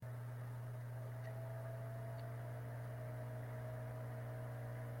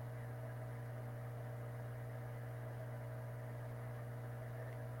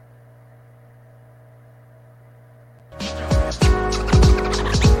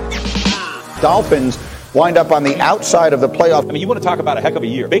Dolphins wind up on the outside of the playoff. I mean, you want to talk about a heck of a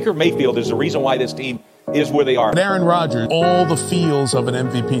year. Baker Mayfield is the reason why this team is where they are. And Aaron Rodgers, all the feels of an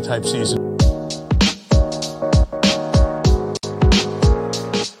MVP type season.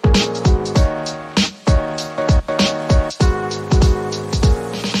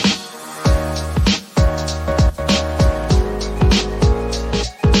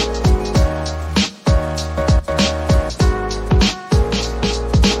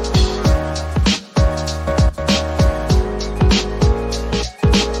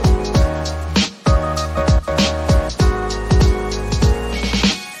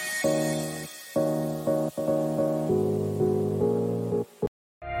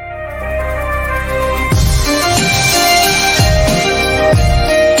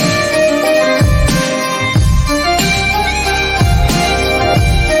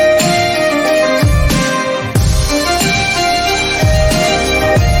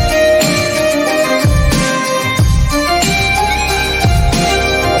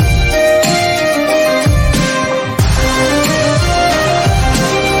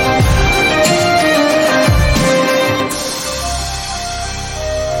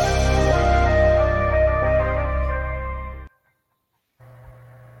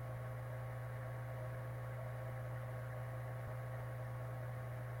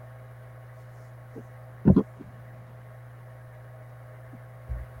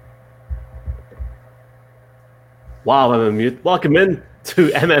 Wow, I'm on mute. Welcome in to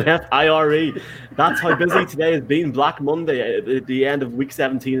MNF IRE. That's how busy today has been. Black Monday at the end of Week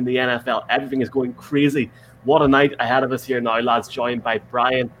 17 in the NFL. Everything is going crazy. What a night ahead of us here now, lads. Joined by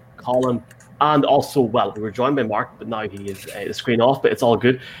Brian, Colin, and also, well, we were joined by Mark, but now he is the screen off, but it's all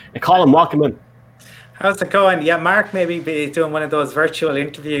good. Colin, welcome in. How's it going? Yeah, Mark maybe be doing one of those virtual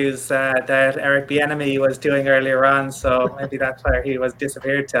interviews that Eric Bieniemy was doing earlier on, so maybe that's where he was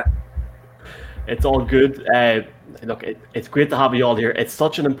disappeared to. It's all good. Look, it's great to have you all here. It's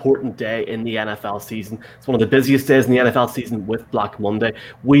such an important day in the NFL season. It's one of the busiest days in the NFL season with Black Monday.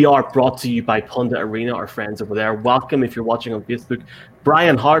 We are brought to you by Pundit Arena, our friends over there. Welcome if you're watching on Facebook.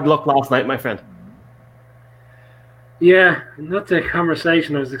 Brian, hard luck last night, my friend. Yeah, not the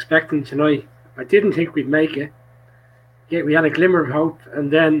conversation I was expecting tonight. I didn't think we'd make it. Yeah, we had a glimmer of hope,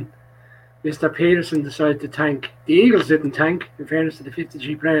 and then Mr. Peterson decided to tank. The Eagles didn't tank, in fairness to the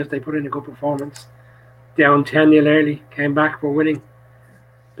 53 players. They put in a good performance. Down 10-0 early, came back, we're winning.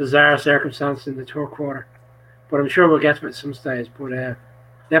 Bizarre circumstance in the third quarter. But I'm sure we'll get to it at some stage. But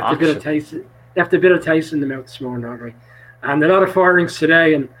left a bit of taste in the mouth this morning, Audrey. And a lot of firings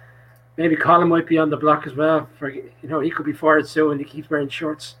today, and maybe Colin might be on the block as well. For he could be fired soon, and he keeps wearing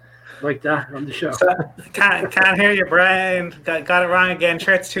shorts like that on the show. Can't hear you, Brian. Got it wrong again.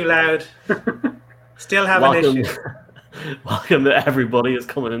 Shirt's too loud. Still have an issue. Welcome to everybody who's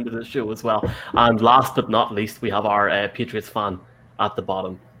coming into the show as well. And last but not least, we have our Patriots fan at the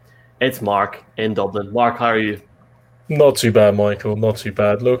bottom. It's Mark in Dublin. Mark, how are you? Not too bad, Michael. Not too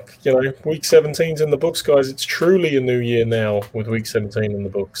bad. Look, Week 17's in the books, guys. It's truly a new year now with Week 17 in the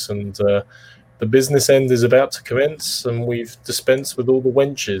books. And the business end is about to commence, and we've dispensed with all the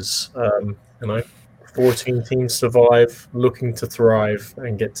wenches. 14 teams survive, looking to thrive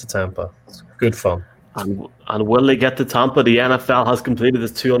and get to Tampa. It's good fun. And will they get to Tampa? The NFL has completed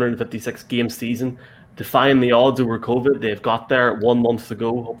this 256-game season, defying the odds over COVID. They've got there 1 month to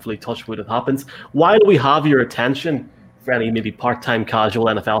go. Hopefully, touch wood, it happens. While we have your attention, for any maybe part-time casual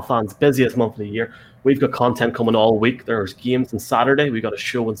NFL fans, busiest month of the year, we've got content coming all week. There's games on Saturday. We've got a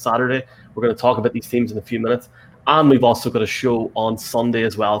show on Saturday. We're going to talk about these teams in a few minutes. And we've also got a show on Sunday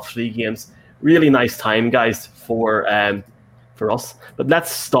as well, 3 games. Really nice time, guys, for us. But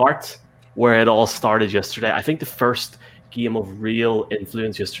let's start where it all started yesterday. I think the first game of real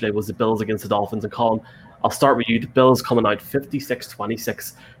influence yesterday was the Bills against the Dolphins. And Colin, I'll start with you. The Bills coming out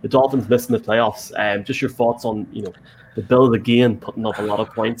 56-26. The Dolphins missing the playoffs. Just your thoughts on, the Bills again putting up a lot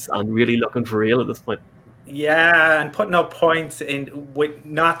of points and really looking for real at this point. Yeah, and putting up points with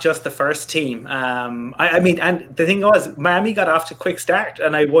not just the first team. I mean, and the thing was, Miami got off to a quick start,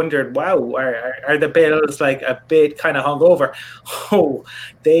 and I wondered, wow, are the Bills like a bit kind of hungover? Oh,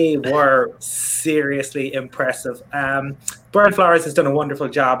 they were seriously impressive. Brian Flores has done a wonderful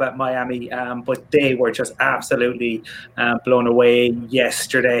job at Miami, but they were just absolutely blown away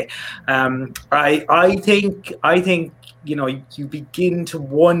yesterday. I think you begin to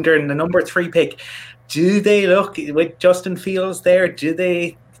wonder in the number 3 pick. Do they look with Justin Fields there? Do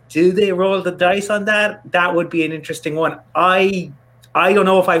they roll the dice on that? That would be an interesting one. I I don't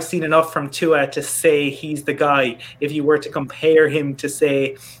know if I've seen enough from Tua to say he's the guy. If you were to compare him to,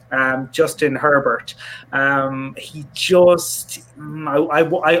 say, Justin Herbert, he just,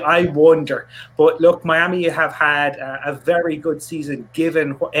 I wonder. But look, Miami have had a very good season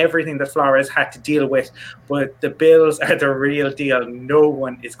given everything that Flores had to deal with. But the Bills are the real deal. No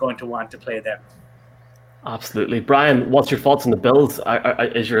one is going to want to play them. Absolutely. Brian, what's your thoughts on the Bills?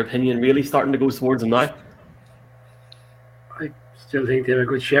 Is your opinion really starting to go towards them now? I still think they have a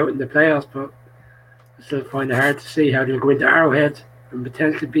good shout in the playoffs, but I still find it hard to see how they'll go into Arrowhead and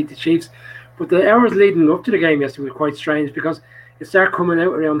potentially beat the Chiefs. But the hours leading up to the game yesterday were quite strange because it started coming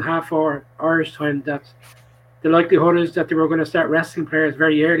out around 1:30 Irish time that the likelihood is that they were going to start resting players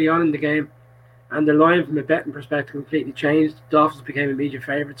very early on in the game. And the line from a betting perspective completely changed. The Dolphins became immediate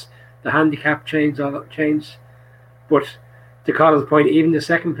favourites. The handicap changed, all that changed. But to Colin's point, even the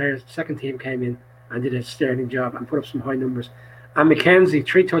second team came in and did a sterling job and put up some high numbers. And McKenzie,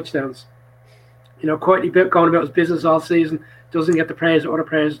 3 touchdowns. Quietly going about his business all season. Doesn't get the praise that other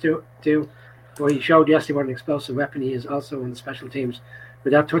players do. But he showed yesterday what an explosive weapon he is also on the special teams.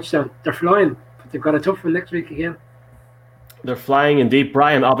 With that touchdown, they're flying. But they've got a tough one next week again. They're flying indeed.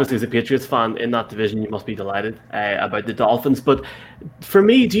 Brian, obviously, as a Patriots fan in that division, you must be delighted about the Dolphins. But for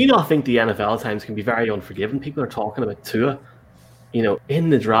me, do you not think the NFL at times can be very unforgiving? People are talking about Tua, in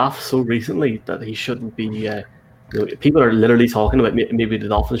the draft so recently that he shouldn't be. People are literally talking about maybe the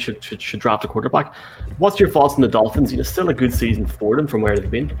Dolphins should draft a quarterback. What's your thoughts on the Dolphins? Still a good season for them from where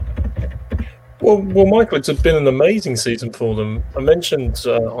they've been. Well, Michael, it's been an amazing season for them. I mentioned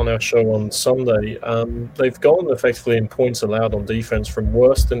on our show on Sunday, they've gone effectively in points allowed on defense from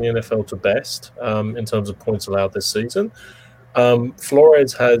worst in the NFL to best in terms of points allowed this season.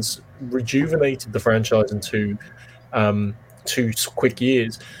 Flores has rejuvenated the franchise in 2 quick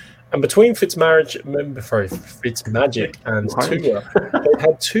years. And between Fitzmagic and Tua, they've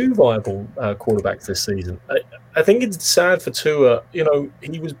had 2 viable quarterbacks this season. I think it's sad for Tua.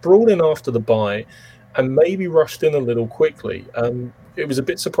 He was brought in after the bye and maybe rushed in a little quickly. It was a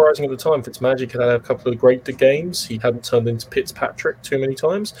bit surprising at the time. Fitzmagic had a couple of great games. He hadn't turned into Fitzpatrick too many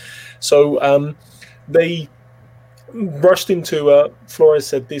times. So they rushed into Flores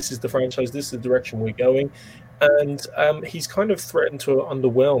said, this is the franchise, this is the direction we're going. And he's kind of threatened to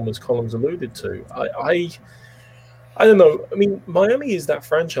underwhelm, as Colin's alluded to. I don't know. I mean, Miami is that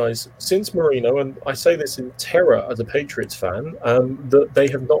franchise since Marino, and I say this in terror as a Patriots fan, that they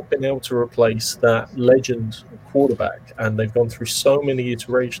have not been able to replace that legend quarterback, and they've gone through so many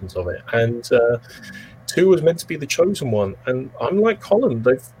iterations of it. And Tua was meant to be the chosen one, and I'm like Colin.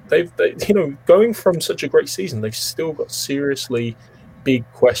 They've going from such a great season, they've still got seriously big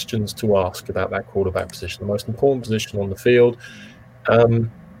questions to ask about that quarterback position, the most important position on the field.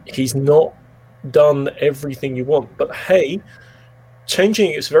 He's not done everything you want, but hey,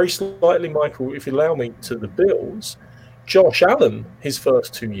 changing it very slightly, Michael, if you allow me, to the Bills, Josh Allen, his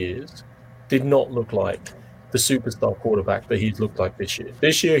first 2 years, did not look like the superstar quarterback that he's looked like this year.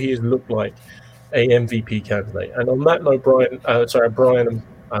 This year, he has looked like a MVP candidate. And on that note, Brian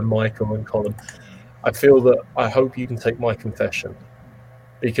and Michael and Colin, I hope you can take my confession.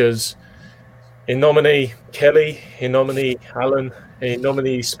 Because in nomine Kelly, in nomine Alan, in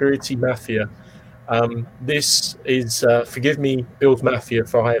nomine Spiriti Mafia, this is, forgive me, Bills Mafia,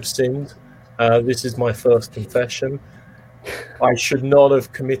 for I have sinned. This is my first confession. I should not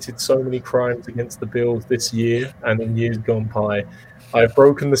have committed so many crimes against the Bills this year and in years gone by. I have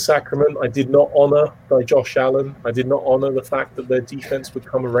broken the sacrament. I did not honour by Josh Allen. I did not honour the fact that their defense would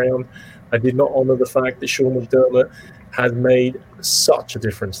come around. I did not honour the fact that Sean McDermott has made such a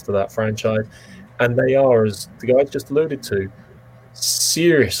difference to that franchise. And they are, as the guys just alluded to,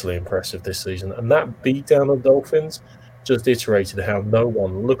 seriously impressive this season. And that beatdown of Dolphins just iterated how no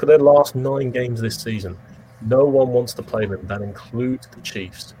one, look at their last 9 games this season, no one wants to play them. That includes the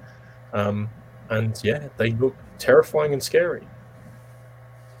Chiefs. And yeah, they look terrifying and scary.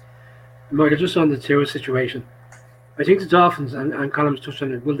 Michael, just on the Tua situation, I think the Dolphins, and Colum's touched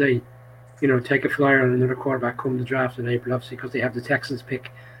on it, will they, take a flyer on another quarterback come the draft in April, obviously, because they have the Texans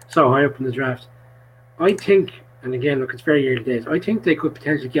pick so high up in the draft. I think, and again, look, it's very early days, I think they could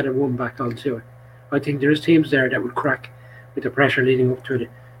potentially get a one back on Tua. I think there's teams there that would crack with the pressure leading up to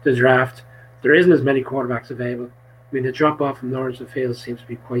the draft. There isn't as many quarterbacks available. I mean, the drop-off from Lawrence and Fields seems to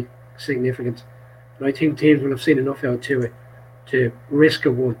be quite significant. And I think teams will have seen enough out to it to risk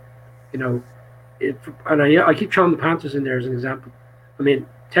a one. I keep throwing the Panthers in there as an example. I mean,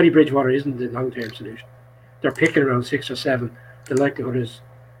 Teddy Bridgewater isn't the long-term solution. They're picking around 6 or 7. The likelihood is,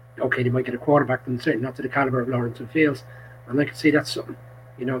 okay, they might get a quarterback, but certainly not to the caliber of Lawrence and Fields. And I can see that's something,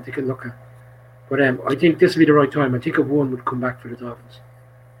 they can look at. But I think this will be the right time. I think a one would come back for the Dolphins.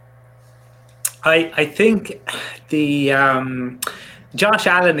 I think the Josh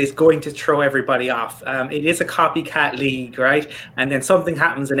Allen is going to throw everybody off. It is a copycat league, right? And then something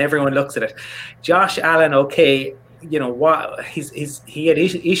happens and everyone looks at it. Josh Allen, okay, you know what? He had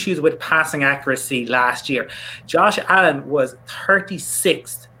issues with passing accuracy last year. Josh Allen was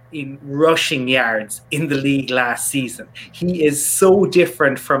 36th in rushing yards in the league last season. He is so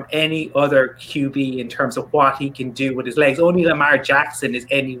different from any other QB in terms of what he can do with his legs. Only Lamar Jackson is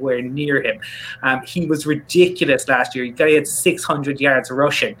anywhere near him. He was ridiculous last year. He had 600 yards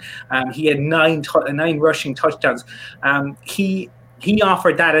rushing. He had nine rushing touchdowns. He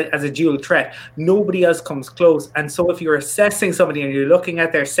offered that as a dual threat. Nobody else comes close. And so if you're assessing somebody and you're looking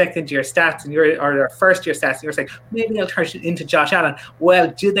at their second-year stats or their first-year stats, and you're saying, maybe I'll turn it into Josh Allen.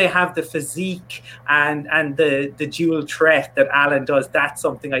 Well, do they have the physique and the dual threat that Allen does? That's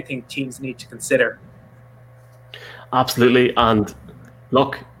something I think teams need to consider. Absolutely. And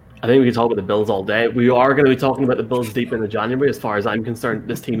look, I think we can talk about the Bills all day. We are going to be talking about the Bills deep into January. As far as I'm concerned,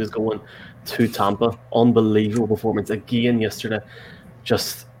 this team is going to Tampa. Unbelievable performance again yesterday.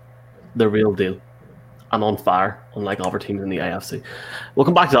 Just the real deal and on fire, unlike other teams in the AFC. We'll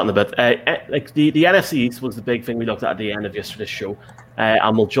come back to that in a bit. Like the NFC East was the big thing we looked at the end of yesterday's show,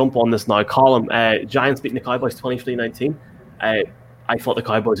 and we'll jump on this now. Colin, Giants beating the Cowboys 23-19. I thought the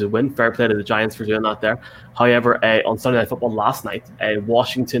Cowboys would win. Fair play to the Giants for doing that there. However, on Sunday Night Football last night,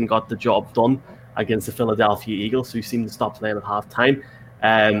 Washington got the job done against the Philadelphia Eagles, who seemed to stop playing at halftime.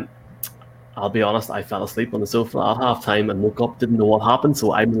 I'll be honest, I fell asleep on the sofa at halftime and woke up, didn't know what happened,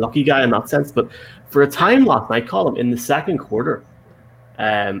 so I'm a lucky guy in that sense. But for a time last night, Colin, in the second quarter,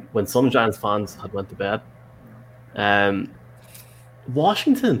 when some Giants fans had went to bed,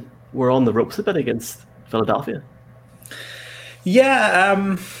 Washington were on the ropes a bit against Philadelphia.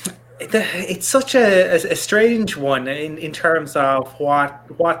 Yeah, it's such a strange one in terms of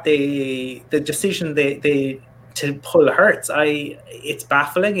what the decision they to pull Hurts. It's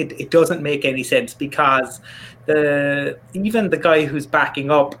baffling. It doesn't make any sense because even the guy who's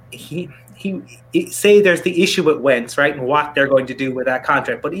backing up, he say there's the issue with Wentz, right, and what they're going to do with that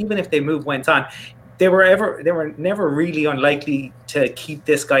contract. But even if they move Wentz on, they were never really unlikely to keep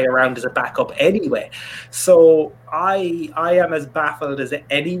this guy around as a backup anyway. So I am as baffled as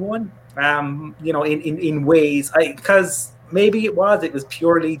anyone. In ways, because maybe it was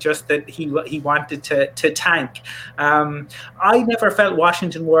purely just that he wanted to tank. I never felt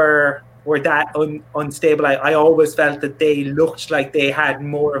Washington were that unstable. I always felt that they looked like they had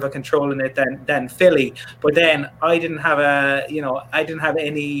more of a control in it than Philly. But then I didn't have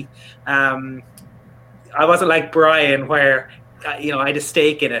any. I wasn't like Brian where I had a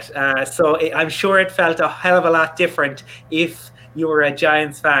stake in it. So I'm sure it felt a hell of a lot different if you were a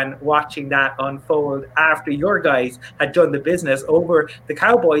Giants fan watching that unfold after your guys had done the business over the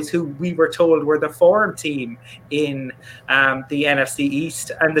Cowboys, who we were told were the form team in the NFC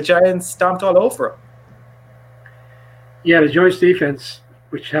East, and the Giants stomped all over them. Yeah, the Giants defense,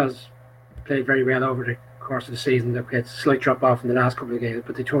 which has played very well over the course of the season, they've had a slight drop off in the last couple of games,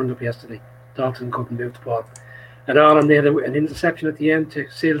 but they turned up yesterday. Dalton couldn't move the ball at all, and they had an interception at the end to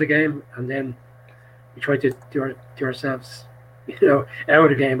seal the game, and then we tried to do ourselves out of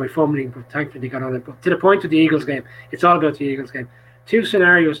the game by fumbling, but thankfully they got on it. But to the point of the Eagles game, it's all about the Eagles game. Two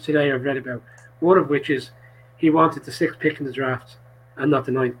scenarios today I've read about, one of which is he wanted the 6th pick in the draft and not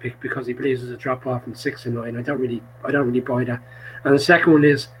the 9th pick because he believes there's a drop off from 6 and 9. I don't really buy that. And the second one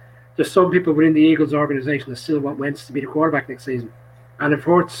is there's some people within the Eagles organization that still want Wentz to be the quarterback next season, and if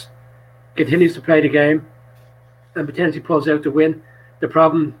Hurts continues to play the game and potentially pulls out the win, the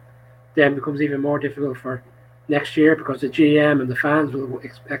problem then becomes even more difficult for next year because the GM and the fans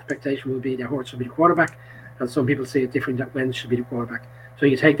expectation will be that Hurts will be the quarterback, and some people see it different that Wentz should be the quarterback. So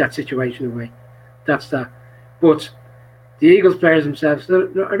you take that situation away. That's that. But the Eagles players themselves, I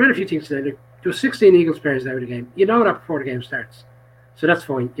read a few things today. There were 16 Eagles players out of the game. You know that before the game starts. So that's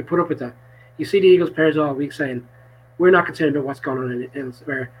fine. You put up with that. You see the Eagles players all week saying, we're not concerned about what's going on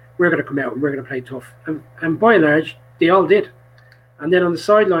elsewhere. We're going to come out and we're going to play tough. And by and large, they all did. And then on the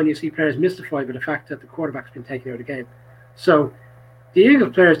sideline, you see players mystified by the fact that the quarterback's been taken out of the game. So the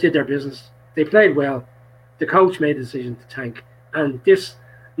Eagles players did their business. They played well. The coach made the decision to tank. And this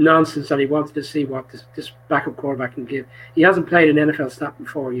nonsense that he wanted to see what this backup quarterback can give. He hasn't played an NFL snap in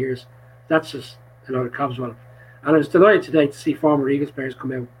 4 years. That's just another cobweb. And I was delighted today to see former Eagles players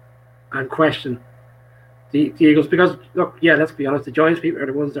come out and question the Eagles. Because, look, yeah, let's be honest, the Giants people are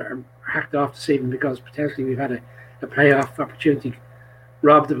the ones that are hacked off this evening because potentially we've had a playoff opportunity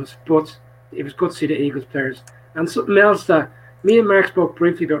robbed of us. But it was good to see the Eagles players. And something else that Me and Mark spoke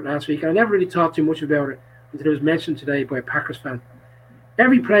briefly about it last week, and I never really thought too much about it until it was mentioned today by a Packers fan.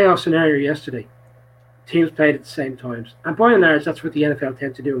 Every playoff scenario yesterday, teams played at the same times. And by and large, that's what the NFL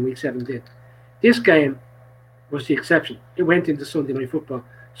tend to do in Week 17. This game was the exception. It went into Sunday Night Football.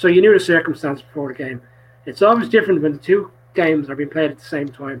 So you knew the circumstance before the game. It's always different when the two games are being played at the same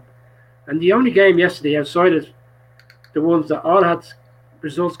time. And the only game yesterday outside of the ones that all had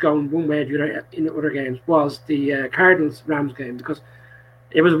results going one way or the other in the other games was the Cardinals-Rams game, because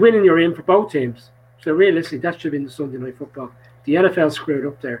it was winning you're in for both teams. So realistically, that should have been the Sunday Night Football. The NFL screwed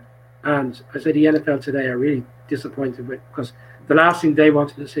up there. And I say the NFL today are really disappointed with, because the last thing they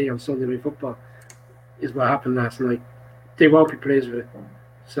wanted to see on Sunday Night Football is what happened last night. They won't be pleased with it.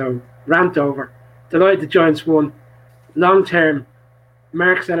 So, rant over. Delighted the Giants won. Long term,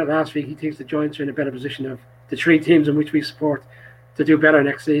 Mark said it last week, he thinks the Giants are in a better position of the three teams in which we support to do better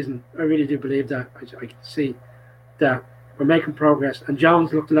next season. I really do believe that. I can see that we're making progress. And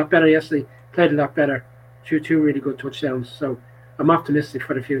Jones looked a lot better yesterday, played a lot better, threw two really good touchdowns. So, I'm optimistic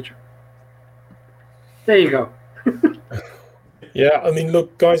for the future. There you go. Yeah, I mean,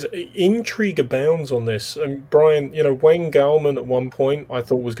 look, guys, intrigue abounds on this. And Brian, Wayne Gallman at one point I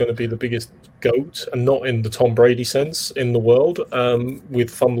thought was going to be the biggest GOAT, and not in the Tom Brady sense, in the world, with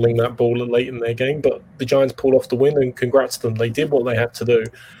fumbling that ball late in their game. But the Giants pulled off the win, and congrats to them. They did what they had to do.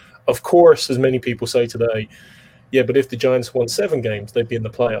 Of course, as many people say today, yeah, but if the Giants won 7 games, they'd be in the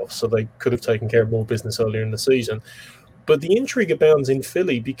playoffs, so they could have taken care of more business earlier in the season. But the intrigue abounds in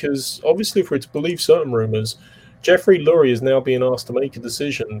Philly because, obviously, if we're to believe certain rumors, Jeffrey Lurie is now being asked to make a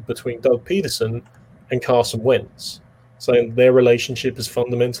decision between Doug Peterson and Carson Wentz, saying their relationship is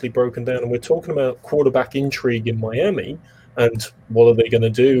fundamentally broken down. And we're talking about quarterback intrigue in Miami and what are they going to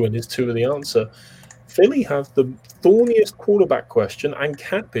do, and is Tua the answer. Philly have the thorniest quarterback question and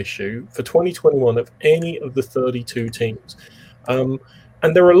cap issue for 2021 of any of the 32 teams.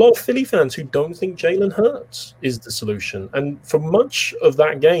 And there are a lot of Philly fans who don't think Jalen Hurts is the solution. And for much of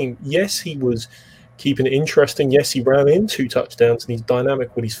that game, yes, he was keeping it interesting. Yes, he ran in 2 touchdowns and he's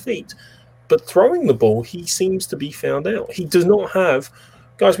dynamic with his feet. But throwing the ball, he seems to be found out. He does not have...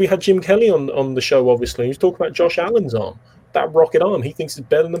 Guys, we had Jim Kelly on the show, obviously. He was talking about Josh Allen's arm. That rocket arm, he thinks it's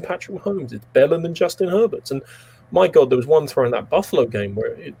better than Patrick Mahomes. It's better than Justin Herbert's. And my God, there was one throw in that Buffalo game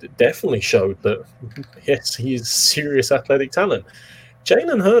where it definitely showed that, yes, he is serious athletic talent.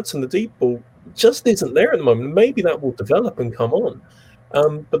 Jalen Hurts and the deep ball just isn't there at the moment. Maybe that will develop and come on.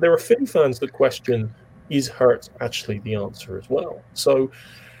 But there are Philly fans that question, is Hurts actually the answer as well? So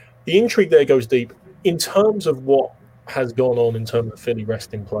the intrigue there goes deep. In terms of what has gone on in terms of Philly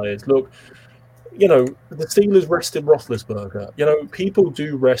resting players, look, the Steelers rested Roethlisberger. People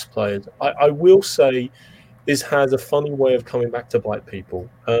do rest players. I will say this has a funny way of coming back to bite people.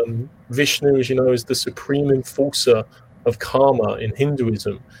 Vishnu, as you know, is the supreme enforcer of karma in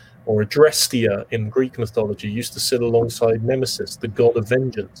Hinduism, or Adrestia in Greek mythology, used to sit alongside Nemesis, the god of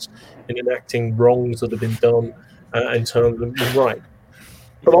vengeance, in enacting wrongs that have been done and turning them right.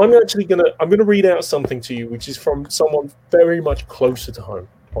 But I'm actually gonna read out something to you, which is from someone very much closer to home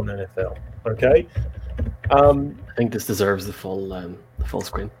on NFL. Okay. I think this deserves the full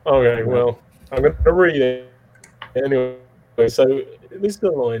screen. Okay. Well, I'm gonna read it anyway. So this is the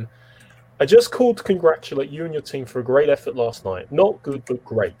line. I just called to congratulate you and your team for a great effort last night. Not good, but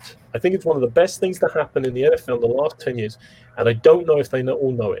great. I think it's one of the best things to happen in the NFL in the last 10 years, and I don't know if they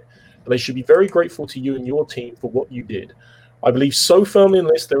all know it, but they should be very grateful to you and your team for what you did. I believe so firmly in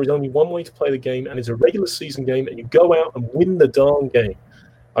this, there is only one way to play the game, and it's a regular season game, and you go out and win the darn game.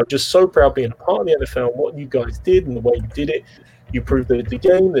 I'm just so proud being a part of the NFL and what you guys did and the way you did it. You proved that the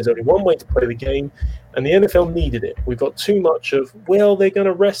game, there's only one way to play the game, and the NFL needed it. We've got too much of, well, they're going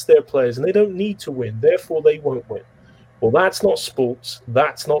to rest their players, and they don't need to win, therefore they won't win. Well, that's not sports,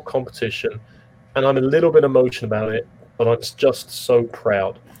 that's not competition, and I'm a little bit emotional about it, but I'm just so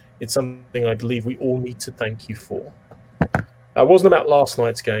proud. It's something I believe we all need to thank you for. That wasn't about last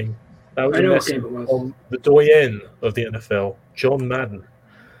night's game. That was a message from the doyen of the NFL, John Madden,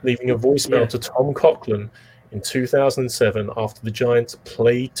 leaving a voicemail to Tom Coughlin in 2007 after the Giants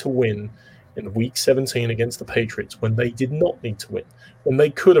played to win in Week 17 against the Patriots when they did not need to win, when they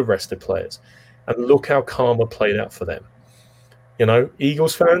could have rested players. And look how karma played out for them.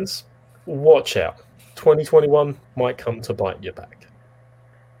 Eagles fans, watch out. 2021 might come to bite you back.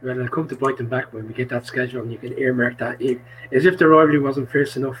 Well, it'll come to bite them back when we get that schedule, and you can earmark that. As if the rivalry wasn't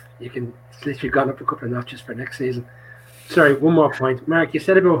fierce enough, it's literally gone up a couple of notches for next season. Sorry, one more point. Mark, you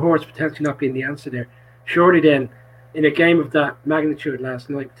said about Hurts potentially not being the answer there. Surely then, in a game of that magnitude last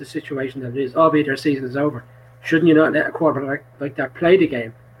night, the situation that it is, albeit their season is over, shouldn't you not let a quarterback like that play the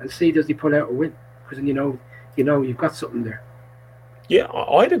game and see does he pull out a win? Because then you know you've got something there. Yeah,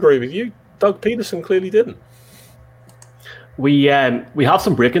 I'd agree with you. Doug Peterson clearly didn't. We have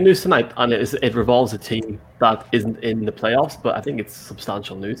some breaking news tonight, and it revolves a team that isn't in the playoffs, but I think it's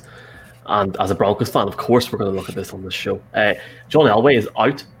substantial news. And as a Broncos fan, of course, we're going to look at this on this show. John Elway is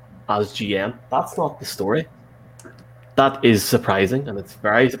out as GM. That's not the story. That is surprising, and it's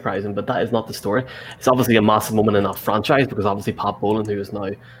very surprising, but that is not the story. It's obviously a massive moment in that franchise because obviously Pat Bowlen, who is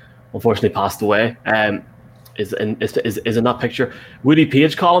now unfortunately passed away, is in that picture. Woody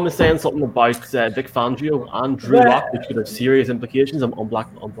Page column is saying something about Vic Fangio and Drew Lock, which could have serious implications on Black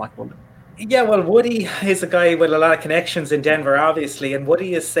Monday. Yeah, well, Woody is a guy with a lot of connections in Denver, obviously, and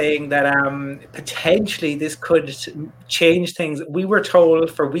Woody is saying that potentially this could change things. We were told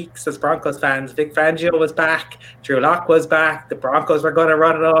for weeks as Broncos fans, Vic Fangio was back, Drew Lock was back, the Broncos were going to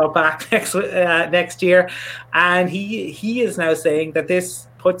run it all back next year, and he is now saying that this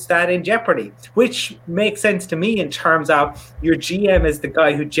puts that in jeopardy, which makes sense to me in terms of your GM is the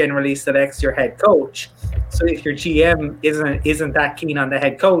guy who generally selects your head coach. So if your GM isn't that keen on the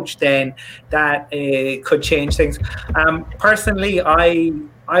head coach, then that could change things. Personally, I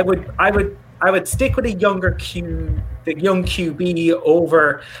would stick with the young QB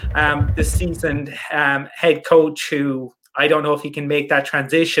over the seasoned head coach who. I don't know if he can make that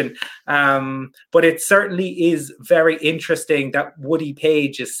transition, but it certainly is very interesting that Woody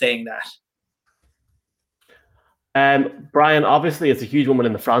Page is saying that. Brian, obviously it's a huge moment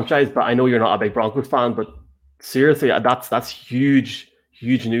in the franchise, but I know you're not a big Broncos fan, but seriously, that's huge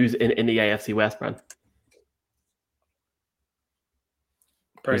news in the AFC West, Brian.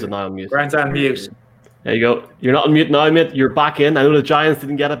 Brian's on mute. There you go. You're not on mute now, mate. You're back in. I know the Giants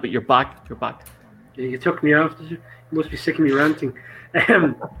didn't get it, but you're back. Yeah, you took me off. You must be sick of me ranting.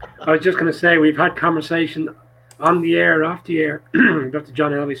 I was just going to say we've had conversation on the air, off the air, about the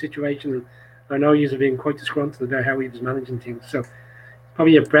John Elway situation. And I know you've been quite disgruntled about how he was managing things. So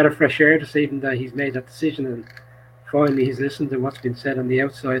probably a breath of fresh air to see that he's made that decision and finally he's listened to what's been said on the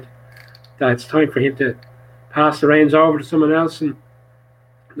outside. That it's time for him to pass the reins over to someone else. And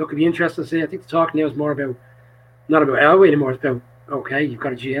look, it'd be interesting to see. I think the talk now is more about not about Elway anymore. It's about okay, you've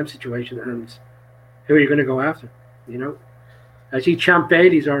got a GM situation, and who are you going to go after? You know, I see Champ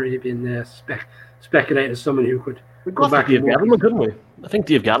Bailey's already been speculated as someone who could go back to Dave Gettleman, couldn't we? I think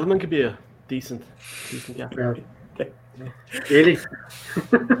Dave Gettleman could be a decent guy. Really?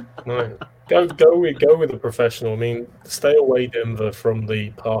 No. Go with a professional. I mean, stay away, Denver, from the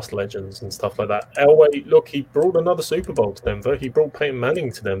past legends and stuff like that. Elway, look, he brought another Super Bowl to Denver. He brought Peyton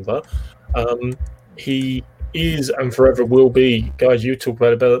Manning to Denver. He is and forever will be, guys, you talk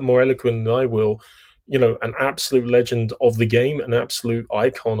about it more eloquent than I will, you know, an absolute legend of the game, an absolute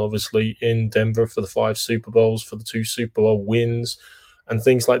icon, obviously, in Denver for the 5 Super Bowls, for the 2 Super Bowl wins and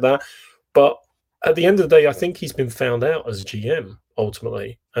things like that. But at the end of the day, I think he's been found out as a GM,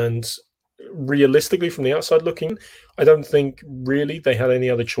 ultimately. And realistically, from the outside looking, I don't think really they had any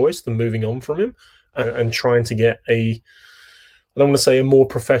other choice than moving on from him and trying to get I don't want to say a more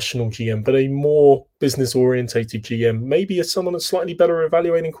professional GM, but a more business-orientated GM, maybe as someone that's slightly better at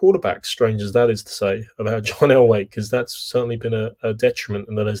evaluating quarterbacks, strange as that is to say, about John Elway, because that's certainly been a detriment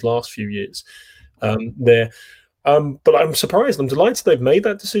in those last few years there. But I'm surprised. I'm delighted they've made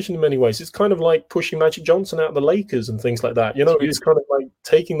that decision in many ways. It's kind of like pushing Magic Johnson out of the Lakers and things like that. You know, it's kind of like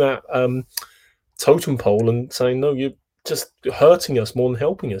taking that totem pole and saying, no, you're just hurting us more than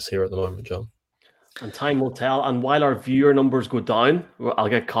helping us here at the moment, John. And time will tell. And while our viewer numbers go down, I'll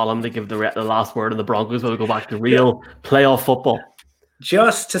get Colin to give the last word on the Broncos. We'll go back to real playoff football.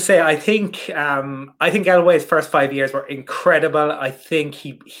 Just to say, I think Elway's first 5 years were incredible. I think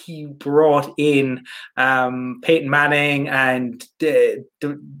he brought in Peyton Manning and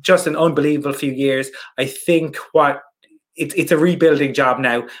just an unbelievable few years. I think it's a rebuilding job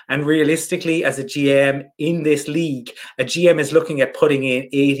now. And realistically, as a GM in this league, a GM is looking at putting in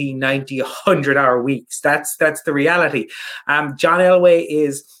 80, 90, 100-hour weeks. That's the reality. John Elway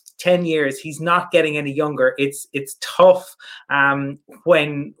is 10 years. He's not getting any younger. It's tough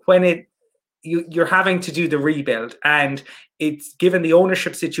when you're having to do the rebuild, and it's given the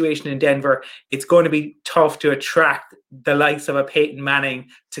ownership situation in Denver, it's going to be tough to attract the likes of a Peyton Manning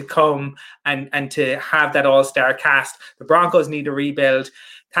to come and to have that all-star cast. The Broncos need a rebuild.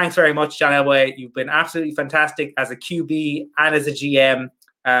 Thanks very much, John Elway. You've been absolutely fantastic as a QB and as a GM.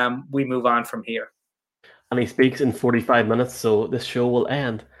 We move on from here. And he speaks in 45 minutes, so this show will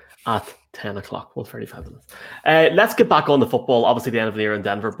end at 10 o'clock, 35 minutes. Let's get back on the football. Obviously, the end of the year in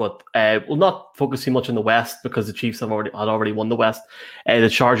Denver, but we'll not focus too much on the West because the Chiefs had already won the West. The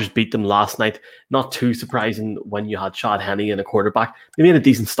Chargers beat them last night. Not too surprising when you had Chad Henne and a quarterback. They made a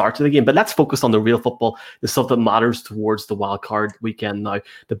decent start to the game, but let's focus on the real football, the stuff that matters towards the wild card weekend now.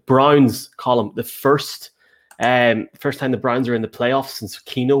 The Browns, Colin, the first time the Browns are in the playoffs since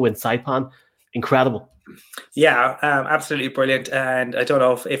Keno and Saipan. Incredible. Yeah, absolutely brilliant. And I don't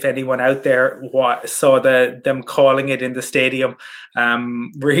know if anyone out there saw them calling it in the stadium.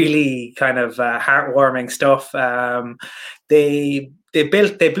 Really kind of heartwarming stuff. They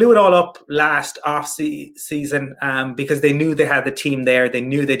blew it all up last off season because they knew they had the team there. They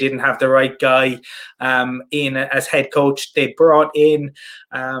knew they didn't have the right guy in as head coach. They brought in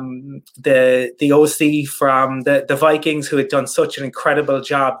the OC from the Vikings, who had done such an incredible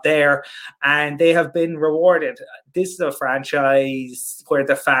job there, and they have been rewarded. This is a franchise where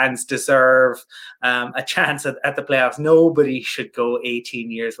the fans deserve a chance at the playoffs. Nobody should go 18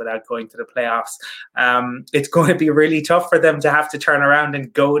 years without going to the playoffs. It's going to be really tough for them to have to turn around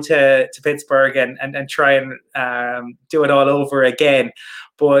and go to Pittsburgh and try and do it all over again.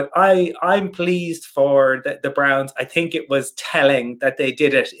 But I'm pleased for the Browns. I think it was telling that they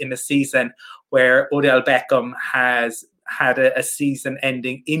did it in a season where Odell Beckham has had a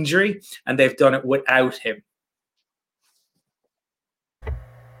season-ending injury, and they've done it without him.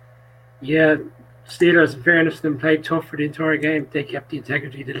 Yeah, Steelers, in fairness to them, played tough for the entire game. They kept the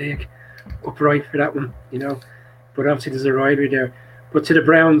integrity of the league upright for that one, But obviously there's a rivalry there. But to the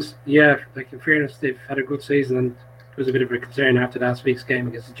Browns, yeah, in fairness, they've had a good season, and there was a bit of a concern after last week's game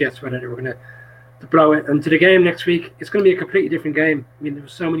against the Jets whether they were going to blow it. And to the game next week, it's going to be a completely different game. I mean, there were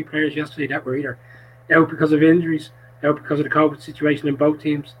so many players yesterday that were either out because of injuries, out because of the COVID situation in both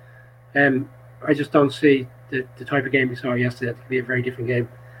teams. I just don't see the type of game we saw yesterday. It could be a very different game.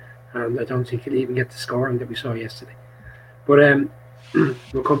 And I don't think it'll even get the scoring that we saw yesterday. But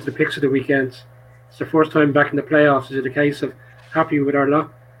we'll come to the picks of the weekend. It's the first time back in the playoffs. Is it a case of happy with our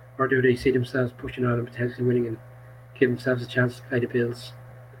luck, or do they see themselves pushing on and potentially winning and give themselves a chance to play the Bills?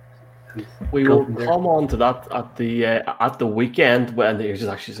 We will come on to that at the weekend, when there's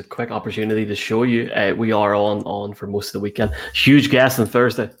actually a quick opportunity to show you. We are on for most of the weekend. Huge guest on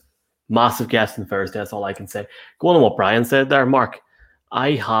Thursday, massive guest on Thursday. That's all I can say. Going on what Brian said there, Mark.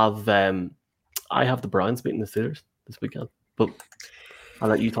 I have the Browns beating the Steelers this weekend, but I'll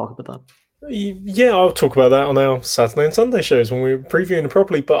let you talk about that. Yeah, I'll talk about that on our Saturday and Sunday shows when we're previewing it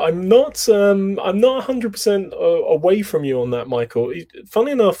properly. But I'm not 100% away from you on that, Michael.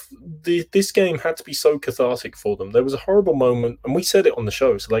 Funny enough, this game had to be so cathartic for them. There was a horrible moment, and we said it on the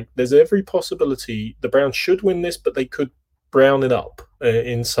show. So, there's every possibility the Browns should win this, but they could brown it up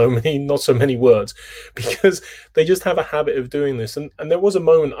in not so many words, because they just have a habit of doing this. And there was a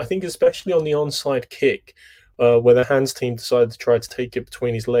moment, I think, especially on the onside kick, where the hands team decided to try to take it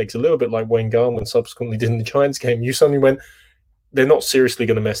between his legs, a little bit like Wayne Gallman subsequently did in the Giants game. You suddenly went, they're not seriously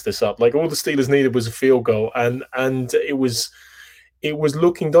going to mess this up. All the Steelers needed was a field goal, and it was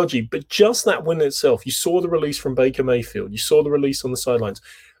looking dodgy. But just that win itself, you saw the release from Baker Mayfield, you saw the release on the sidelines.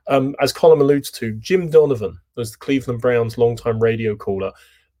 As Colin alludes to, Jim Donovan was the Cleveland Browns' longtime radio caller.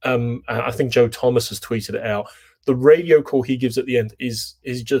 I think Joe Thomas has tweeted it out. The radio call he gives at the end is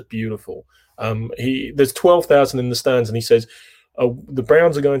just beautiful. There's 12,000 in the stands, and he says, the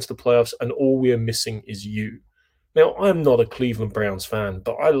Browns are going to the playoffs, and all we are missing is you. Now, I'm not a Cleveland Browns fan,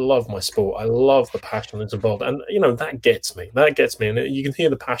 but I love my sport. I love the passion that's involved. And, that gets me. And you can hear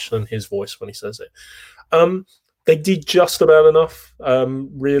the passion in his voice when he says it. They did just about enough.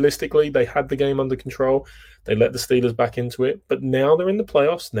 Realistically, they had the game under control. They let the Steelers back into it. But now they're in the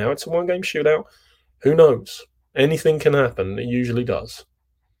playoffs. Now it's a one-game shootout. Who knows? Anything can happen. It usually does.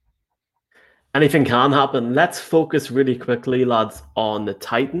 Anything can happen. Let's focus really quickly, lads, on the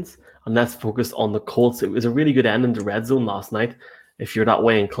Titans. And let's focus on the Colts. It was a really good end in the red zone last night, if you're that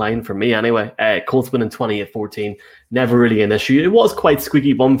way inclined, for me anyway. Colts winning 28-14. Never really an issue. It was quite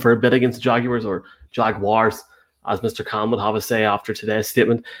squeaky bum for a bit against the Jaguars, or Jaguars, as Mr. Khan would have a say after today's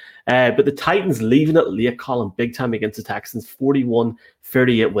statement. But the Titans leaving it late, Colin, big time against the Texans,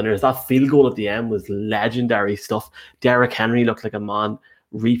 41-38 winners. That field goal at the end was legendary stuff. Derrick Henry looked like a man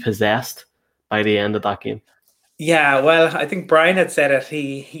repossessed by the end of that game. Yeah, well, I think Brian had said it.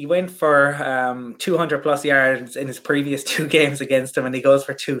 He went for 200 plus yards in his previous two games against him, and he goes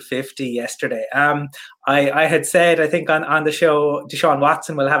for 250 yesterday. I had said, I think on the show, Deshaun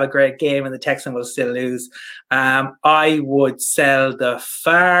Watson will have a great game and the Texans will still lose. I would sell the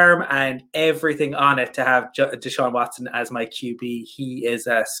farm and everything on it to have Deshaun Watson as my QB. He is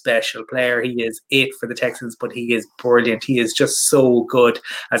a special player. He is it for the Texans, but he is brilliant. He is just so good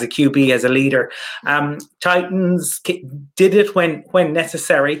as a QB, as a leader. Titans did it when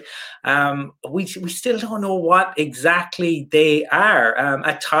necessary. We still don't know what exactly they are.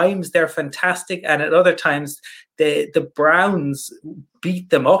 At times they're fantastic, and at other times the Browns beat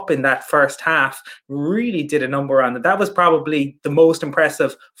them up in that first half, really did a number on it. That was probably the most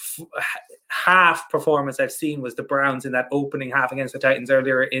impressive half performance I've seen, was the Browns in that opening half against the Titans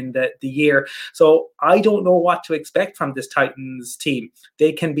earlier in the year. So I don't know what to expect from this Titans team.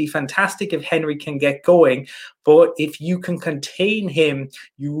 They can be fantastic if Henry can get going, but if you can contain him,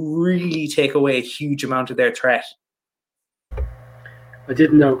 you really take away a huge amount of their threat. I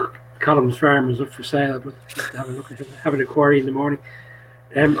didn't know Column's farm was up for sale, but having a look at it, having a query in the morning.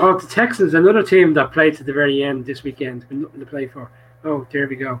 The Texans, another team that played to the very end this weekend, with nothing to play for. Oh, there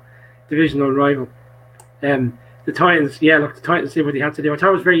we go. Divisional rival. The Titans, the Titans did what they had to do. I thought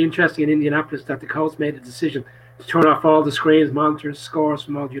it was very interesting in Indianapolis that the Colts made a decision to turn off all the screens, monitors, scores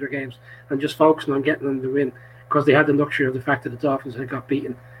from all the other games, and just focusing on getting them the win, because they had the luxury of the fact that the Dolphins had got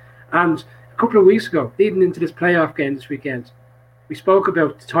beaten. And a couple of weeks ago, leading into this playoff game this weekend, we spoke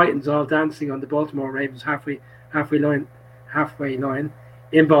about the Titans all dancing on the Baltimore Ravens halfway line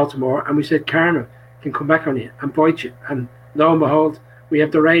in Baltimore, and we said karma can come back on you and bite you. And lo and behold, we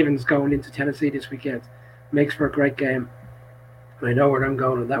have the Ravens going into Tennessee this weekend. Makes for a great game. And I know where I'm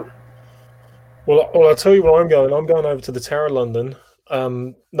going on that one. Well, I'll tell you where I'm going. I'm going over to the Tower of London.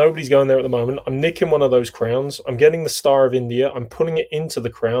 Nobody's going there at the moment. I'm nicking one of those crowns. I'm getting the Star of India. I'm putting it into the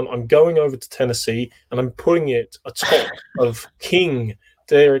crown. I'm going over to Tennessee, and I'm putting it atop of King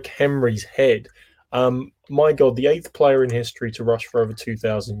Derrick Henry's head. My God, the 8th player in history to rush for over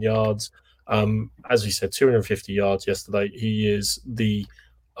 2,000 yards. As he said, 250 yards yesterday. He is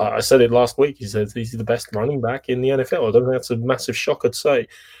I said it last week. He said he's the best running back in the NFL. I don't think that's a massive shock, I'd say.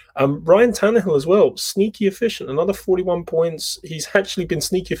 Ryan Tannehill as well, sneaky efficient, another 41 points. He's actually been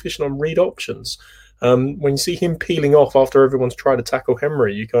sneaky efficient on read options. When you see him peeling off after everyone's tried to tackle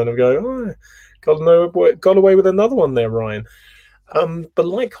Henry, you kind of go, got away with another one there, Ryan. But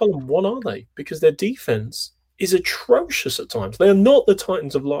like Colin, what are they? Because their defense is atrocious at times. They are not the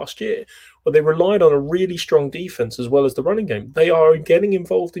Titans of last year, where they relied on a really strong defense as well as the running game. They are getting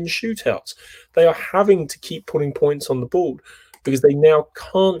involved in shootouts. They are having to keep putting points on the board because they now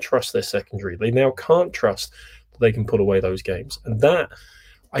can't trust their secondary. They now can't trust that they can put away those games. And that,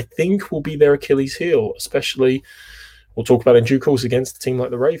 I think, will be their Achilles heel, especially, we'll talk about in due course, against a team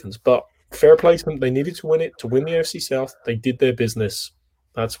like the Ravens. But fair placement, they needed to win it, to win the AFC South. They did their business.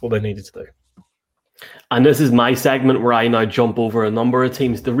 That's what they needed to do. And this is my segment where I now jump over a number of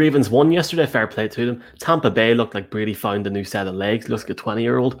teams. The Ravens won yesterday, fair play to them. Tampa Bay looked like Brady found a new set of legs. Looks like a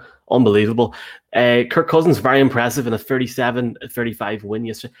 20-year-old. Unbelievable. Kirk Cousins, very impressive in a 37-35 win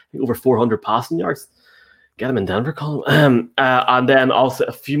yesterday. I think over 400 passing yards. Get him in Denver, Colin. And then also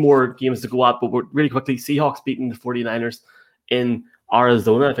a few more games to go at, but really quickly, Seahawks beating the 49ers in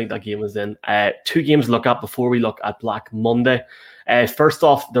Arizona. I think that game was in. 2 games to look at before we look at Black Monday. First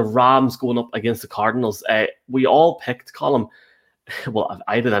off, the Rams going up against the Cardinals. We all picked, Colin, well,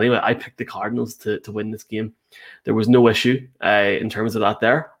 I did anyway. I picked the Cardinals to win this game. There was no issue in terms of that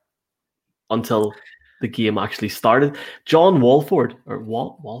there until the game actually started. John Walford, or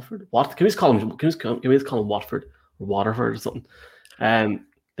Walford? What? Can we just call him Watford or Waterford or something?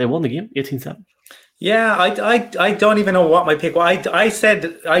 They won the game, 18-7. Yeah, I don't even know what my pick was. I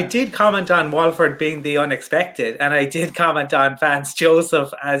said I did comment on Walford being the unexpected, and I did comment on Vance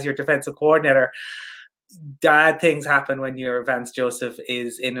Joseph as your defensive coordinator. Bad things happen when your Vance Joseph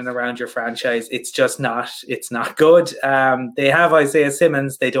is in and around your franchise. It's just not good. They have Isaiah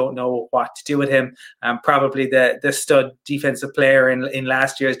Simmons. They don't know what to do with him. Probably the stud defensive player in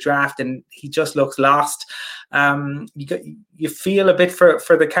last year's draft, and he just looks lost. You feel a bit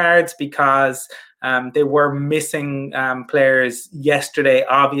for the Cards because they were missing players yesterday,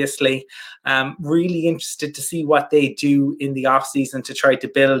 obviously. Really interested to see what they do in the offseason to try to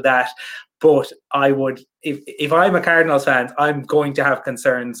build that. But I would, if I'm a Cardinals fan, I'm going to have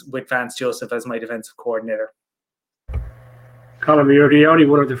concerns with Vance Joseph as my defensive coordinator. Colin, you're the only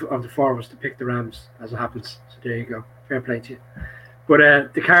one of the four of us to pick the Rams, as it happens. So there you go. Fair play to you.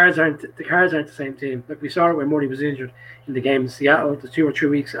 But the Cards aren't the same team. Like we saw it when Murray was injured in the game in Seattle. The 2 or 3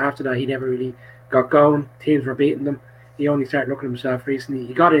 weeks after that, he never really got going. Teams were beating them. He only started looking at himself recently.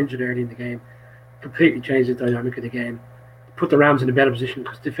 He got injured early in the game. Completely changed the dynamic of the game. Put the Rams in a better position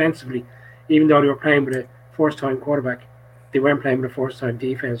because defensively, even though they were playing with a first-time quarterback, they weren't playing with a first-time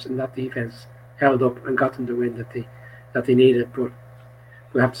defense, and that defense held up and got them the win that they needed. But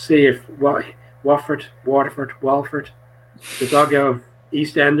we'll have to see if Waterford, Walford, the dog of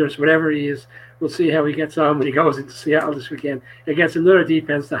EastEnders, whatever he is, we'll see how he gets on when he goes into Seattle this weekend against another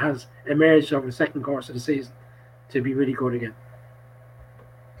defense that has emerged over the second course of the season to be really good again.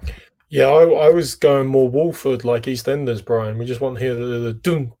 Yeah, I was going more Walford like EastEnders, Brian. We just want to hear the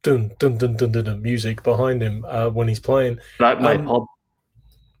dun dun dun dun dun dun, dun music behind him when he's playing. Like my pub.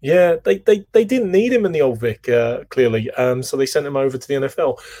 Yeah, they didn't need him in the Old Vic, clearly, so they sent him over to the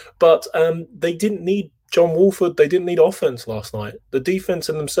NFL. But they didn't need John Walford. They didn't need offense last night. The defense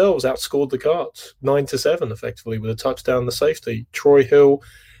in themselves outscored the Cards 9-7, effectively, with a touchdown and the safety. Troy Hill,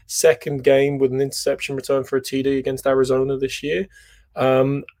 second game with an interception return for a TD against Arizona this year.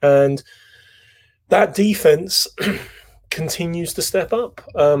 And that defense continues to step up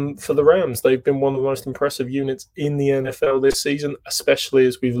for the Rams. They've been one of the most impressive units in the NFL this season, especially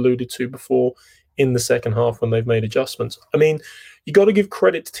as we've alluded to before in the second half when they've made adjustments. I mean, you got to give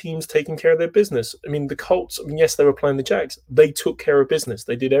credit to teams taking care of their business. I mean, the Colts, yes, they were playing the Jags. They took care of business.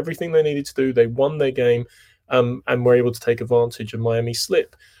 They did everything they needed to do. They won their game and were able to take advantage of Miami's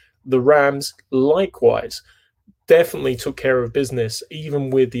slip. The Rams, likewise, definitely took care of business, even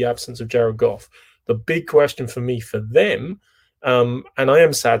with the absence of Jared Goff. The big question for me for them, and I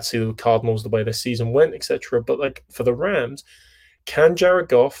am sad to see the Cardinals the way their season went, etc. But like for the Rams, can Jared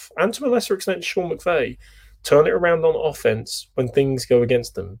Goff and to a lesser extent Sean McVay turn it around on offense when things go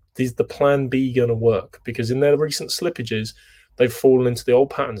against them? Is the plan B going to work? Because in their recent slippages, they've fallen into the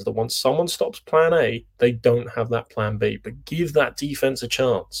old patterns that once someone stops plan A, they don't have that plan B. But give that defense a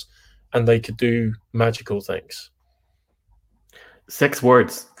chance, and they could do magical things. 6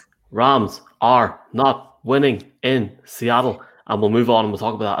 words. Rams are not winning in Seattle. And we'll move on and we'll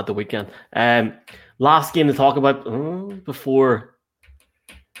talk about that at the weekend. Last game to talk about before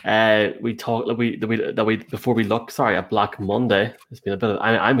we look at Black Monday. It's been a bit of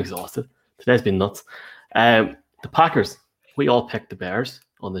I'm exhausted. Today's been nuts. The Packers. We all picked the Bears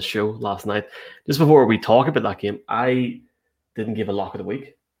on the show last night. Just before we talk about that game, I didn't give a lock of the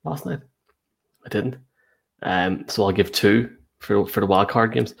week last night. I didn't. So I'll give 2 for the wild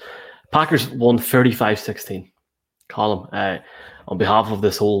card games. Packers won 35-16. Colin, on behalf of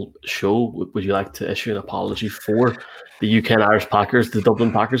this whole show, would you like to issue an apology for the UK and Irish Packers, the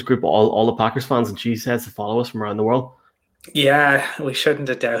Dublin Packers group, all the Packers fans and cheeseheads that follow us from around the world? Yeah, we shouldn't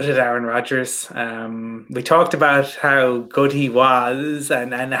have doubted Aaron Rodgers. We talked about how good he was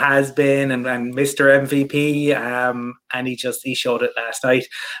and has been and Mr. MVP, and he showed it last night.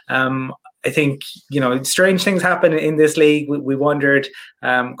 I think, strange things happen in this league. We wondered,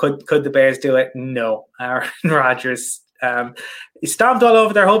 could the Bears do it? No. Aaron Rodgers he stomped all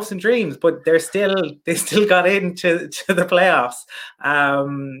over their hopes and dreams, but they still got into the playoffs.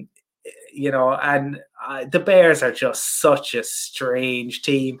 The Bears are just such a strange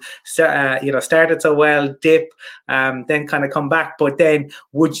team. Started so well, dip, then kind of come back. But then,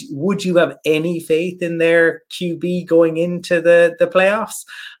 would you have any faith in their QB going into the playoffs?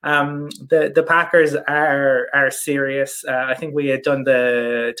 The Packers are serious. I think we had done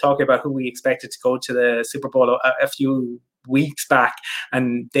the talk about who we expected to go to the Super Bowl a few weeks back,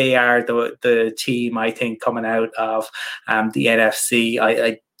 and they are the team I think coming out of the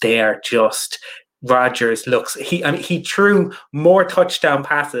NFC. They are just, Rodgers looks, he threw more touchdown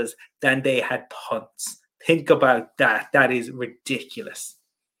passes than they had punts. Think about that. That is ridiculous.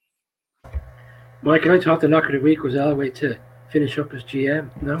 Mike, I thought the knock of the week was Elway to finish up as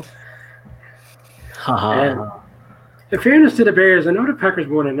GM. No? In fairness to the Bears, I know the Packers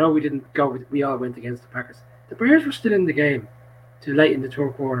won. I know we all went against the Packers. The Bears were still in the game till late in the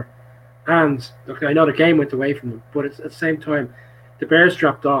third quarter. And look, I know the game went away from them, but at the same time, the Bears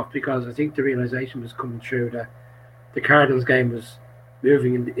dropped off because I think the realization was coming through that the Cardinals game was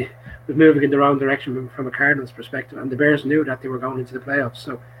moving in the wrong direction from a Cardinals perspective, and the Bears knew that they were going into the playoffs,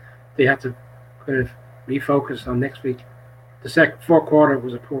 so they had to kind of refocus on next week. The fourth quarter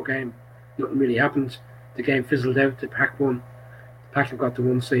was a poor game. Nothing really happened. The game fizzled out. The Pack won. The Pack have got the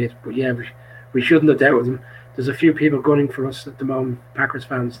 1 seed, but yeah, we shouldn't have doubted them. There's a few people gunning for us at the moment, Packers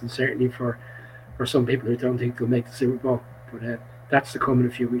fans, and certainly for some people who don't think they'll make the Super Bowl, but that's to come in a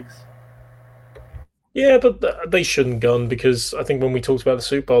few weeks. Yeah, but they shouldn't gun, because I think when we talked about the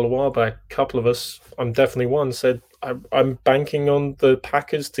Super Bowl a while back, a couple of us, I'm definitely one, said I'm banking on the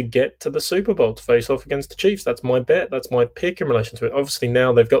Packers to get to the Super Bowl to face off against the Chiefs. That's my bet. That's my pick in relation to it. Obviously,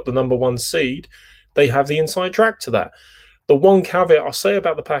 now they've got the number 1 seed. They have the inside track to that. The one caveat I'll say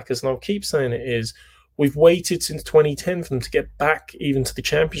about the Packers, and I'll keep saying it, is We've waited since 2010 for them to get back even to the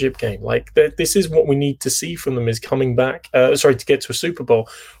championship game. Like, this is what we need to see from them, is coming back. To get to a Super Bowl.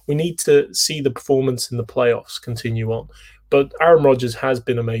 We need to see the performance in the playoffs continue on. But Aaron Rodgers has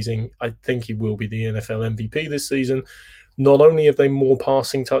been amazing. I think he will be the NFL MVP this season. Not only have they more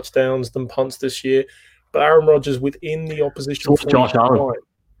passing touchdowns than punts this year, but Aaron Rodgers within the opposition. So Josh Allen.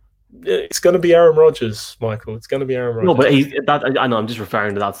 It's going to be Aaron Rodgers, Michael. It's going to be Aaron Rodgers. No, but I know. I'm just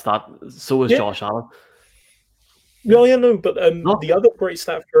referring to that stat. So is Josh Allen. No, but the other great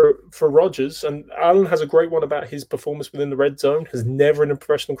stat for Rodgers, and Allen has a great one about his performance within the red zone, has never in a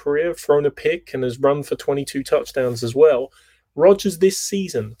professional career thrown a pick and has run for 22 touchdowns as well. Rodgers this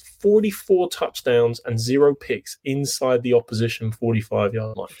season, 44 touchdowns and 0 picks inside the opposition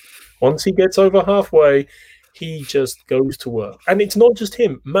 45-yard line. Once he gets over halfway, he just goes to work. And it's not just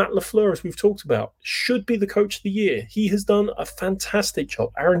him. Matt LaFleur, as we've talked about, should be the coach of the year. He has done a fantastic job.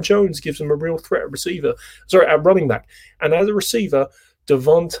 Aaron Jones gives him a real threat at running back. And as a receiver,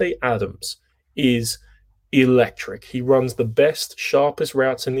 Devontae Adams is electric. He runs the best, sharpest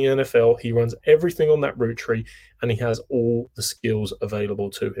routes in the NFL. He runs everything on that route tree, and he has all the skills available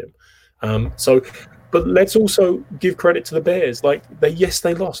to him. But let's also give credit to the Bears. Like, they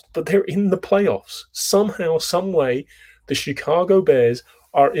lost, but they're in the playoffs. Somehow, some way, the Chicago Bears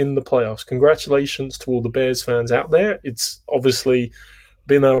are in the playoffs. Congratulations to all the Bears fans out there. It's obviously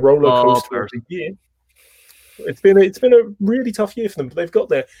been a roller coaster of the year. It's been a really tough year for them, but they've got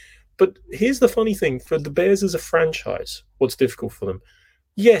there. But here's the funny thing. For the Bears as a franchise, what's difficult for them?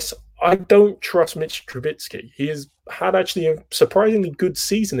 Yes, I don't trust Mitch Trubisky. He has had actually a surprisingly good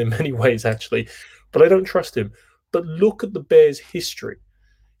season in many ways, actually, but I don't trust him. But look at the Bears' history.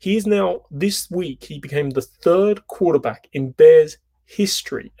 He is now, this week, he became the third quarterback in Bears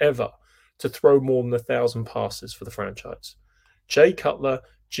history ever to throw more than 1,000 passes for the franchise. Jay Cutler,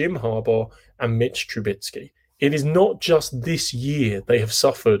 Jim Harbaugh, and Mitch Trubisky. It is not just this year they have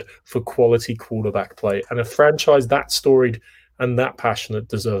suffered for quality quarterback play, and a franchise that storied and that passionate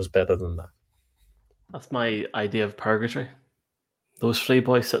deserves better than that. That's my idea of purgatory. Those three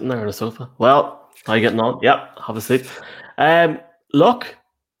boys sitting there on a sofa. Well, how are you getting on? Yep, have a seat. Look,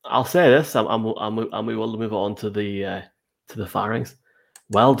 I'll say this, and we will move on to the firings.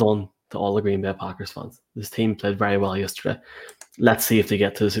 Well done to all the Green Bay Packers fans. This team played very well yesterday. Let's see if they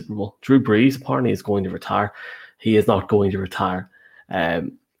get to the Super Bowl. Drew Brees apparently is going to retire. He is not going to retire,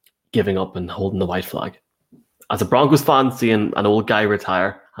 giving up and holding the white flag. As a Broncos fan, seeing an old guy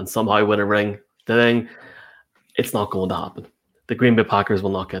retire and somehow win a ring, it's not going to happen. The Green Bay Packers will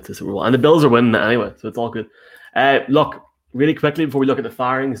not get to the Super Bowl. And the Bills are winning it anyway, so it's all good. Look, really quickly before we look at the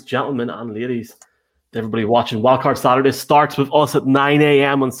firings, gentlemen and ladies, everybody watching, Wildcard Saturday starts with us at 9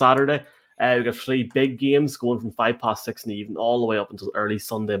 a.m. on Saturday. We've got 3 big games going from 6:05 in the evening all the way up until early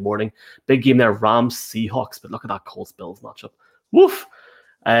Sunday morning. Big game there, Rams, Seahawks, but look at that Colts-Bills matchup. Woof!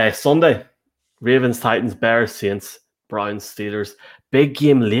 Sunday, Ravens, Titans, Bears, Saints, Browns, Steelers. Big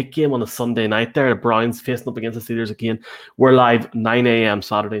game, late game on a Sunday night there. The Browns facing up against the Steelers again. We're live 9 a.m.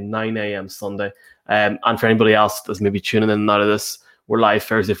 Saturday, 9 a.m. Sunday. And for anybody else that's maybe tuning in and out of this, we're live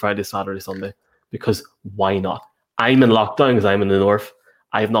Thursday, Friday, Saturday, Sunday. Because why not? I'm in lockdown because I'm in the north.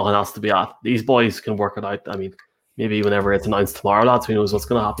 I have nothing else to be at. These boys can work it out. I mean, maybe whenever it's announced tomorrow, lads, who knows what's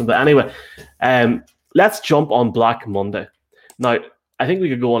going to happen. But anyway, let's jump on Black Monday. Now, I think we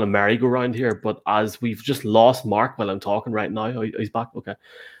could go on a merry-go-round here, but as we've just lost Mark while I'm talking right now. Oh, he's back? Okay.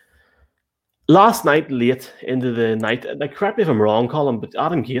 Last night, late into the night, like, correct me if I'm wrong, Colin, but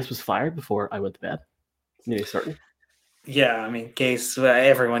Adam Gase was fired before I went to bed. Nearly certain. Yeah, I mean, Gase,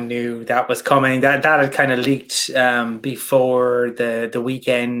 everyone knew that was coming. That had kind of leaked before the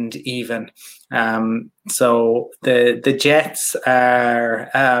weekend even. So the Jets are...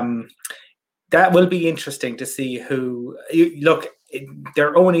 that will be interesting to see who... Look, there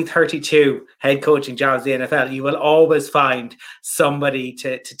are only 32 head coaching jobs in the NFL. You will always find somebody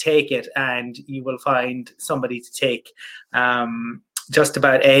to take it, and you will find somebody to take just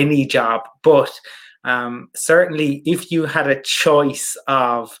about any job. But certainly, if you had a choice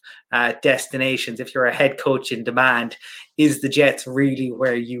of destinations, if you're a head coach in demand, is the Jets really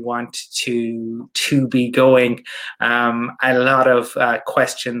where you want to be going? A lot of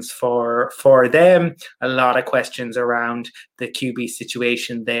questions for them, a lot of questions around the QB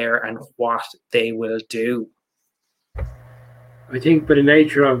situation there and what they will do. I think by the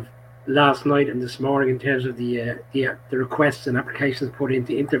nature of last night and this morning, in terms of the requests and applications put in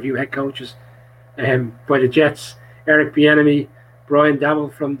to interview head coaches by the Jets, Eric Bieniemy, Brian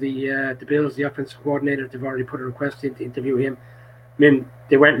Daboll from the Bills, the offensive coordinator, they've already put a request in to interview him. I mean,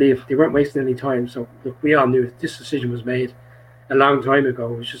 they weren't wasting any time. So look, we all knew this decision was made a long time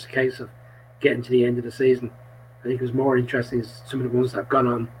ago. It was just a case of getting to the end of the season. I think it was more interesting as some of the ones that have gone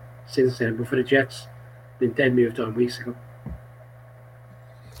on since then. But for the Jets, they moved on weeks ago.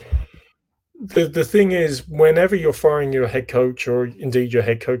 The thing is, whenever you're firing your head coach, or indeed your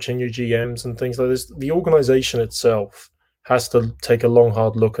head coach and your GMs and things like this, the organization itself has to take a long,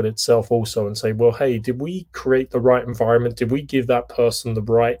 hard look at itself also and say, well, hey, did we create the right environment? Did we give that person the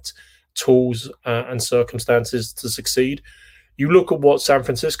right tools and circumstances to succeed? You look at what San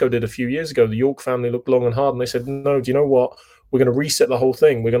Francisco did a few years ago. The York family looked long and hard, and they said, no, do you know what? We're going to reset the whole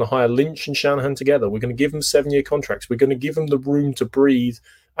thing. We're going to hire Lynch and Shanahan together. We're going to give them 7-year contracts. We're going to give them the room to breathe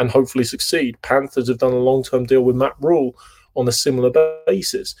and hopefully succeed. Panthers have done a long-term deal with Matt Rule on a similar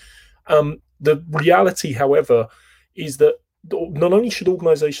basis. The reality, however, is that not only should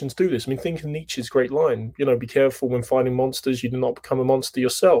organizations do this, I mean, think of Nietzsche's great line, be careful when fighting monsters, you do not become a monster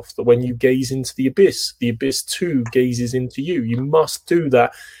yourself, that when you gaze into the abyss too gazes into you. You must do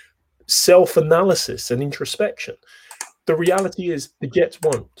that self-analysis and introspection. The reality is the Jets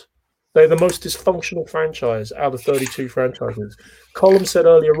won't. They're the most dysfunctional franchise out of 32 franchises. Colm said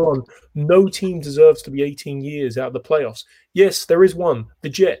earlier on, no team deserves to be 18 years out of the playoffs. Yes, there is one, the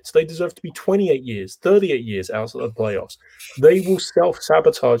Jets. They deserve to be 28 years, 38 years out of the playoffs. They will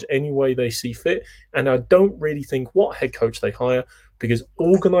self-sabotage any way they see fit, and I don't really think what head coach they hire, because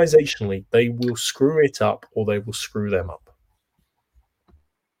organizationally, they will screw it up or they will screw them up.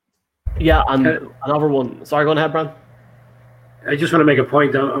 Yeah, and another one. Sorry, go ahead, Bran. I just want to make a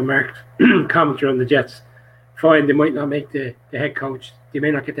point on Mark's commentary on the Jets. Fine, they might not make the head coach. They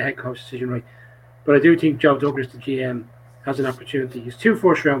may not get the head coach decision right. But I do think Joe Douglas, the GM, has an opportunity. He's 2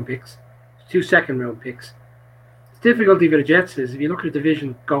 first-round picks, 2 second-round picks. The difficulty for the Jets is, if you look at the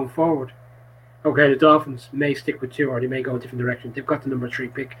division going forward, okay, the Dolphins may stick with 2 or they may go a different direction. They've got the number 3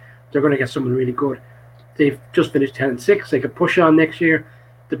 pick. They're going to get someone really good. They've just finished 10-6. They could push on next year.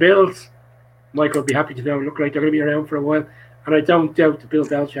 The Bills, Michael will be happy to know, look like they're going to be around for a while. And I don't doubt that Bill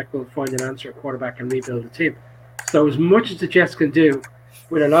Belichick will find an answer at quarterback and rebuild the team. So as much as the Jets can do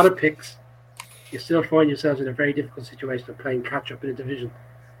with a lot of picks, you still find yourselves in a very difficult situation of playing catch-up in a division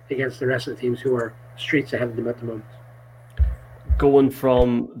against the rest of the teams who are streets ahead of them at the moment. Going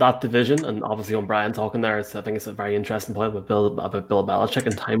from that division, and obviously on Brian talking there, I think it's a very interesting point about Bill Belichick,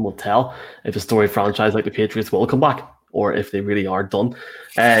 and time will tell if a storied franchise like the Patriots will come back, or if they really are done.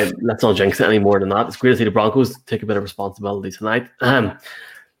 Let's not jinx it any more than that. It's great to see the Broncos take a bit of responsibility tonight.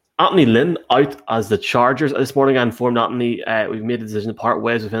 Anthony Lynn out as the Chargers. This morning I informed Anthony we've made the decision to part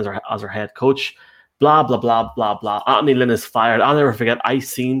ways with him as our head coach. Blah, blah, blah, blah, blah. Anthony Lynn is fired. I'll never forget, I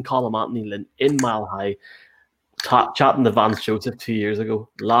seen Colm Anthony Lynn in Mile High chatting to Vance Joseph 2 years ago,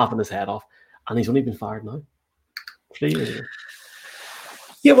 laughing his head off. And he's only been fired now. 3 years ago.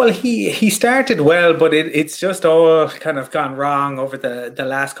 Yeah, well, he started well, but it's just all kind of gone wrong over the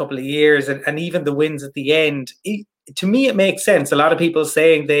last couple of years, and even the wins at the end. To me, it makes sense. A lot of people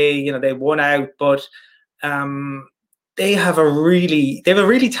saying they won out, but they have a really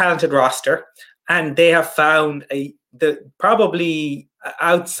talented roster, and they have found probably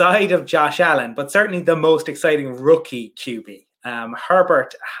outside of Josh Allen, but certainly the most exciting rookie QB.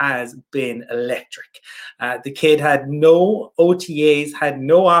 Herbert has been electric. The kid had no OTAs, had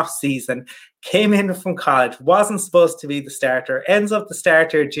no off season, came in from college, wasn't supposed to be the starter, ends up the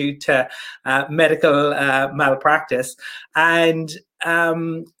starter due to medical malpractice, and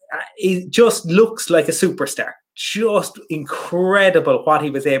it just looks like a superstar. Just incredible what he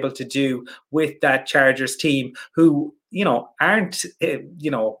was able to do with that Chargers team, who aren't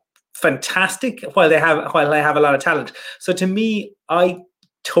fantastic while they have a lot of talent. So to me, I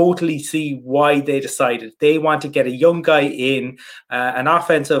totally see why they decided they want to get a young guy in, an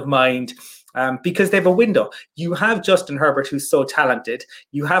offensive mind, because they have a window. You have Justin Herbert, who's so talented.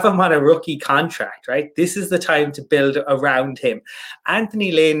 You have him on a rookie contract, right? This is the time to build around him.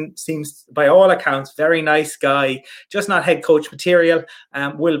 Anthony Lynn seems, by all accounts, very nice guy, just not head coach material.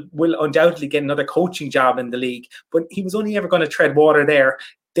 Will undoubtedly get another coaching job in the league, but he was only ever going to tread water there.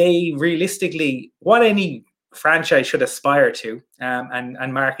 They realistically, what any franchise should aspire to,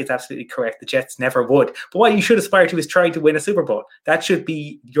 and Mark is absolutely correct, the Jets never would, but what you should aspire to is trying to win a Super Bowl. That should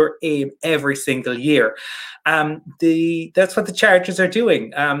be your aim every single year. That's what the Chargers are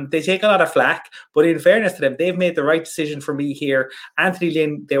doing. They take a lot of flack, but in fairness to them, they've made the right decision for me here. Anthony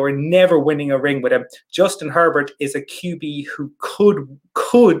Lynn, they were never winning a ring with him. Justin Herbert is a QB who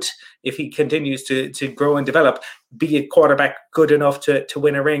could, if he continues to grow and develop, be a quarterback good enough to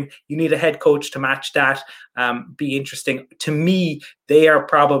win a ring. You need a head coach to match that. Be interesting. To me, they are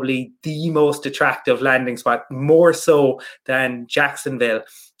probably the most attractive landing spot, more so than Jacksonville.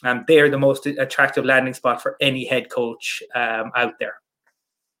 They are the most attractive landing spot for any head coach out there.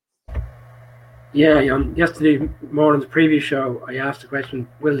 Yeah, yesterday morning's previous show, I asked the question,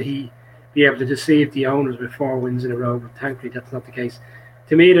 will he be able to deceive the owners with 4 wins in a row? But thankfully, that's not the case.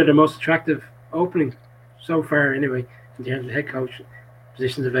 To me, they're the most attractive opening so far, anyway, in terms of head coach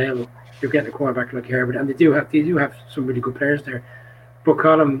positions available. You're getting a quarterback like Herbert, and they do have some really good players there. But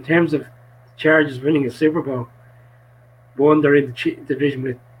Colin, in terms of Chargers winning a Super Bowl, one, they're in the division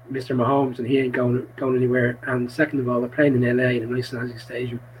with Mr. Mahomes, and he ain't going anywhere. And second of all, they're playing in LA in a nice Nazi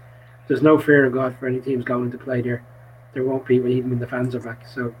stadium. There's no fear of God for any teams going into play there. There won't be, even when the fans are back.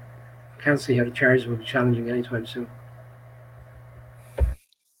 So I can't see how the Chargers will be challenging anytime soon.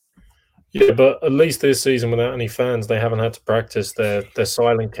 Yeah, but at least this season, without any fans, they haven't had to practice their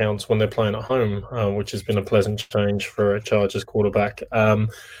silent counts when they're playing at home, which has been a pleasant change for a Chargers quarterback.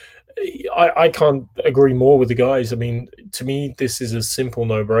 I can't agree more with the guys. I mean, to me, this is a simple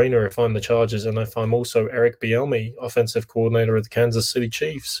no-brainer if I'm the Chargers and if I'm also Eric Bieniemy, offensive coordinator of the Kansas City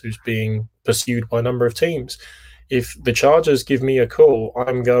Chiefs, who's being pursued by a number of teams. If the Chargers give me a call,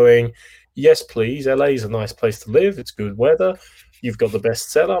 I'm going, yes, please. LA is a nice place to live. It's good weather. You've got the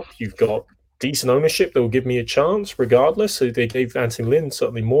best setup. You've got decent ownership that will give me a chance regardless. So they gave Anthony Lynn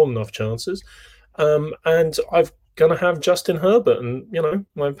certainly more than enough chances. And I've going to have Justin Herbert. And,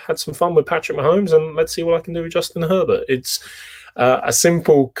 I've had some fun with Patrick Mahomes, and let's see what I can do with Justin Herbert. It's a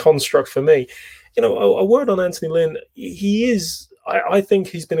simple construct for me. A word on Anthony Lynn. He is, I think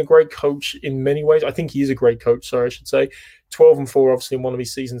he's been a great coach in many ways. I think he is a great coach, I should say. 12-4, obviously, in one of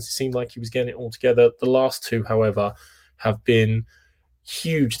his seasons, it seemed like he was getting it all together. The last two, however, have been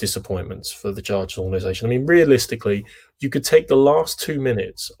huge disappointments for the Chargers organization. I mean, realistically, you could take the last 2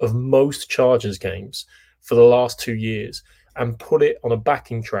 minutes of most Chargers games for the last 2 years and put it on a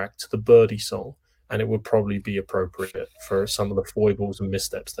backing track to the Birdie song, and it would probably be appropriate for some of the foibles and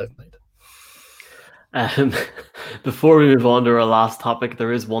missteps they've made. Before we move on to our last topic,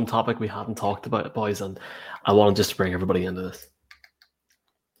 there is one topic we haven't talked about, boys, and I want to just bring everybody into this.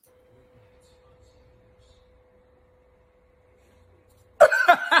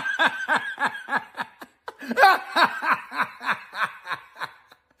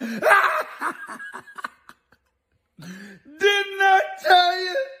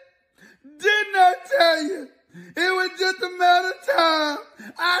 Didn't I tell you? It was just a matter of time.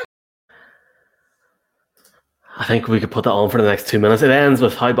 I think we could put that on for the next 2 minutes. It ends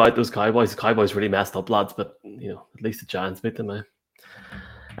with how about those Cowboys? The Cowboys really messed up, lads, but at least the Giants beat them now.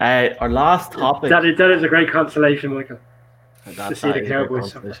 Our last topic. That is a great consolation, Michael. To see the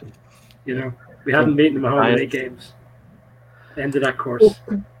Cowboys. We hadn't beaten them at home in 8 games. End of that course.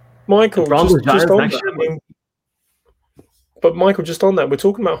 Michael, just on that. But Michael, just on that, we're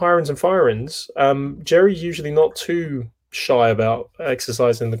talking about hirings and firings. Jerry's usually not too shy about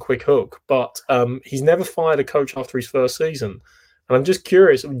exercising the quick hook, but he's never fired a coach after his first season. And I'm just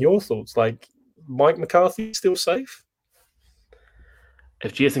curious on your thoughts. Like, Mike McCarthy still safe?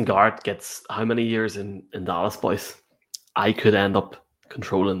 If Jason Garrett gets how many years in Dallas, boys, I could end up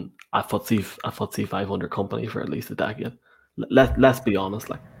controlling a FTSE 500 company for at least a decade. Let's be honest,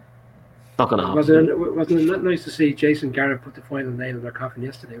 like, not going to happen. Wasn't it nice to see Jason Garrett put the final nail in their coffin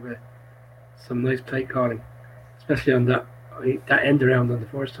yesterday with some nice play calling, especially on that end around on the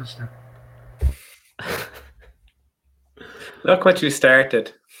first touchdown. Look what you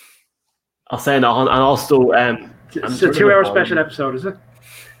started. I'll say that, and also it's a 2-hour special episode, is it?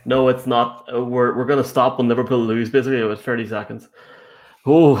 No, it's not. We're going to stop when Liverpool lose, basically, with 30 seconds.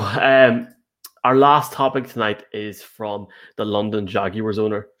 Our last topic tonight is from the London Jaguars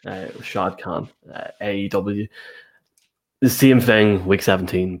owner, Shad Khan, AEW. The same thing, week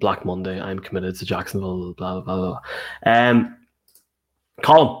 17, Black Monday, I'm committed to Jacksonville, blah, blah, blah, blah.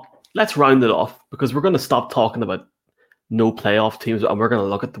 Colin, let's round it off, because we're going to stop talking about no playoff teams, and we're going to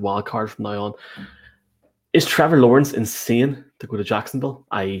look at the wild card from now on. Is Trevor Lawrence insane to go to Jacksonville,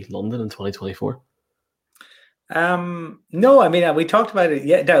 i.e. London, in 2024? No, I mean, we talked about it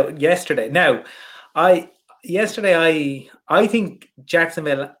yesterday. Now, I think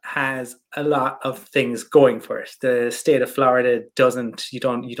Jacksonville has a lot of things going for it. The state of Florida you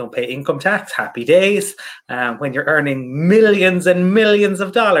don't pay income tax. Happy days. When you're earning millions and millions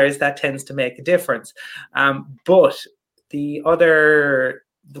of dollars, that tends to make a difference. But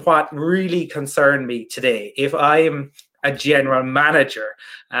what really concerned me today, if I'm a general manager,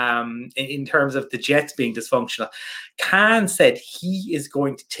 in terms of the Jets being dysfunctional, Khan said he is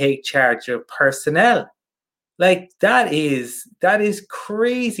going to take charge of personnel. Like, that is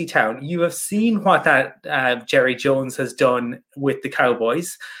crazy town. You have seen what that Jerry Jones has done with the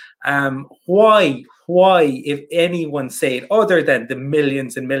Cowboys. Why, if anyone said, other than the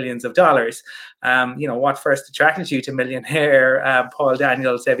millions and millions of dollars, what first attracted you to millionaire Paul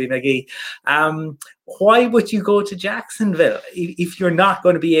Daniels, Debbie McGee. Why would you go to Jacksonville if you're not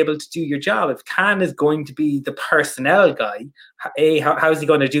going to be able to do your job? If Khan is going to be the personnel guy, how is he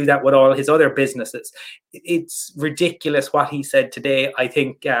going to do that with all his other businesses? It's ridiculous what he said today. I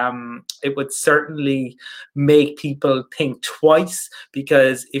think it would certainly make people think twice,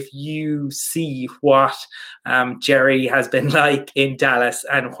 because if you see what Jerry has been like in Dallas,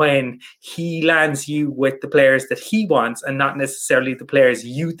 and when he lands you with the players that he wants and not necessarily the players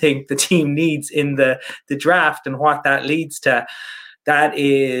you think the team needs in the draft, and what that leads to, that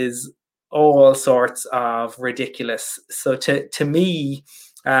is all sorts of ridiculous. So to me,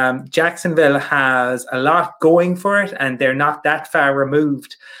 Jacksonville has a lot going for it, and they're not that far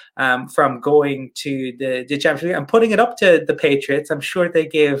removed from going to the championship and putting it up to the Patriots. I'm sure they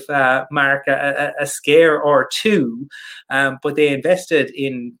gave Mark a scare or two, but they invested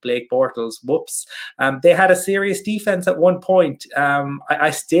in Blake Bortles. Whoops. They had a serious defense at one point. I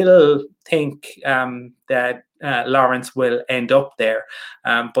still think that Lawrence will end up there,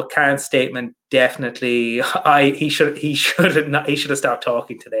 but Khan's statement definitely he should have stopped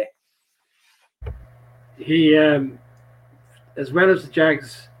talking today. He as well as the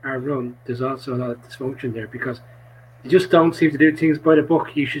Jags are run, there's also a lot of dysfunction there, because you just don't seem to do things by the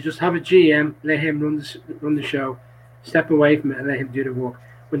book. You should just have a GM, let him run the show, step away from it and let him do the work.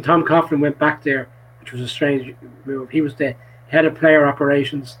 When Tom Coughlin went back there, which was a strange move, he was the head of player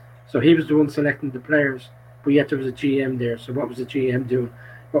operations, so he was the one selecting the players, but yet there was a GM there. So what was the GM doing?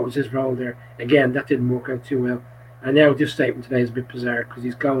 What was his role there? Again, that didn't work out too well. And now this statement today is a bit bizarre, because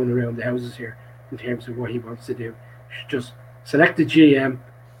he's going around the houses here in terms of what he wants to do. He should just select the GM,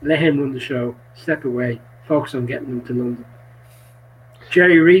 let him run the show, step away, focus on getting them to London.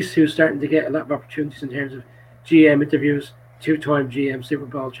 Jerry Reese, who's starting to get a lot of opportunities in terms of GM interviews, two-time GM, Super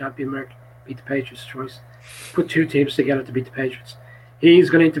Bowl champion, Mark, beat the Patriots twice, put two teams together to beat the Patriots.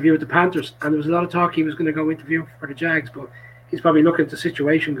 He's going to interview with the Panthers, and there was a lot of talk he was going to go interview for the Jags, but he's probably looking at the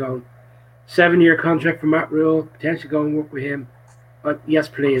situation going, 7-year contract for Matt Rule, potentially go and work with him. But yes,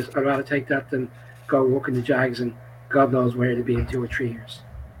 please, I'd rather take that than go work in the Jags, and God knows where to be in 2 or 3 years.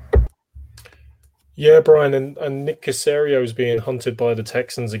 Yeah, Brian, and Nick Caserio is being hunted by the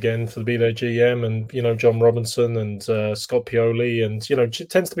Texans again to be their GM, and John Robinson and Scott Pioli, and it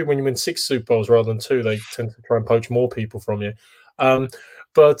tends to be when you win 6 Super Bowls rather than 2, they tend to try and poach more people from you.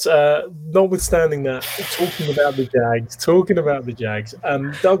 But notwithstanding that, talking about the Jags,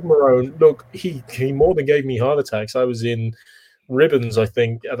 Doug Marrone, look, he more than gave me heart attacks. I was in ribbons, I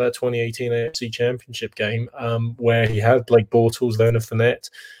think, at that 2018 AFC Championship game, where he had Blake Bortles, Leonard Fournette,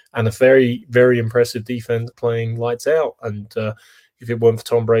 and a very, very impressive defense playing lights out. And if it weren't for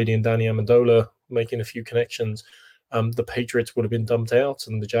Tom Brady and Danny Amendola making a few connections, the Patriots would have been dumped out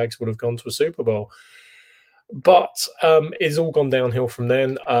and the Jags would have gone to a Super Bowl. But it's all gone downhill from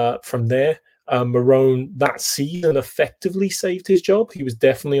then. From there, Marrone that season effectively saved his job. He was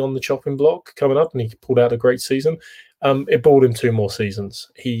definitely on the chopping block coming up, and he pulled out a great season. It bought him 2 more seasons.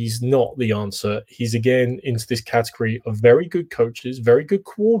 He's not the answer. He's again into this category of very good coaches, very good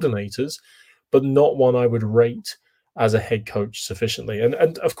coordinators, but not one I would rate as a head coach sufficiently. And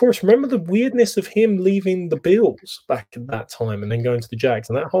of course, remember the weirdness of him leaving the Bills back at that time and then going to the Jags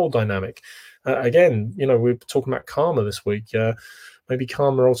and that whole dynamic. Again, we're talking about karma this week. Maybe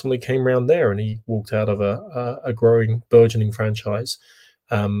karma ultimately came around there and he walked out of a growing, burgeoning franchise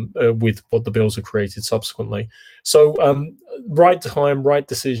with what the Bills have created subsequently. So right time, right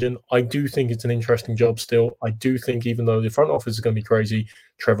decision. I do think it's an interesting job still. I do think even though the front office is going to be crazy,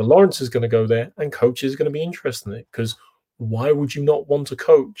 Trevor Lawrence is going to go there and coaches are going to be interested in it, because why would you not want to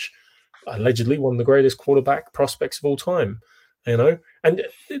coach allegedly one of the greatest quarterback prospects of all time? And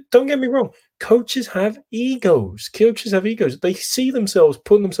don't get me wrong, coaches have egos. They see themselves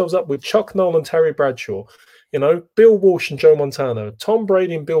putting themselves up with Chuck Noll, Terry Bradshaw, Bill Walsh and Joe Montana, Tom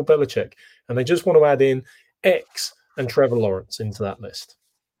Brady and Bill Belichick, and they just want to add in X and Trevor Lawrence into that list.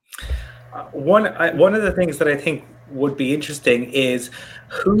 One of the things that I think would be interesting is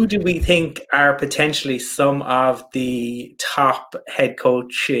who do we think are potentially some of the top head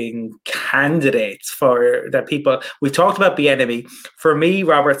coaching candidates for that people. We've talked about Bieniemy. For me,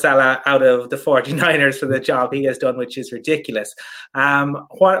 Robert Saleh out of the 49ers for the job he has done, which is ridiculous.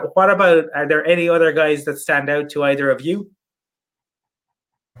 What about, are there any other guys that stand out to either of you?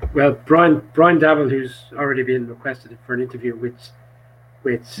 Well, Brian Daboll, who's already been requested for an interview with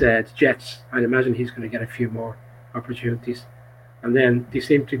the Jets, I'd imagine he's going to get a few more opportunities. And then they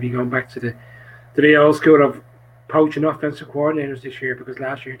seem to be going back to the old school of poaching offensive coordinators this year, because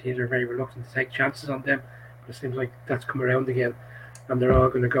last year teams are very reluctant to take chances on them. But it seems like that's come around again, and they're all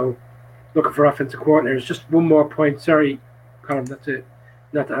going to go looking for offensive coordinators. Just one more point. Sorry, Colin, not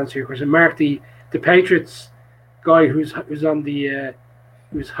to answer your question. Mark, the Patriots guy who's on the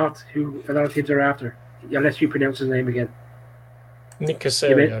who's hot, who a lot of teams are after. Unless you pronounce his name again. Nick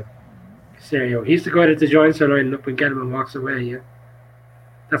Caserio. Caserio. He's the guy that the Giants are lining up when Gettleman walks away. Yeah,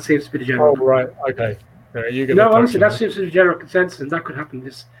 that seems to be the general. Oh right, okay. Honestly, that seems to be the general consensus, and that could happen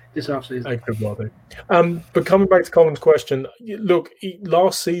this offseason. I could well do. But coming back to Colin's question, look,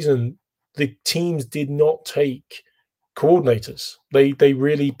 last season the teams did not take coordinators. They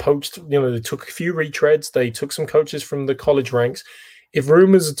really poached. They took a few retreads. They took some coaches from the college ranks. If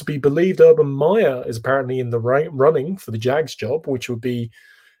rumors are to be believed, Urban Meyer is apparently in the running for the Jags job, which would be,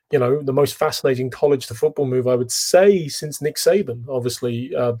 the most fascinating college to football move, I would say, since Nick Saban,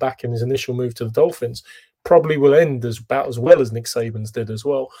 obviously back in his initial move to the Dolphins. Probably will end about as well as Nick Saban's did as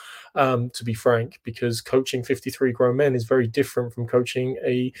well, to be frank, because coaching 53 grown men is very different from coaching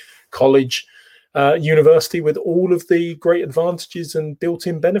a college university with all of the great advantages and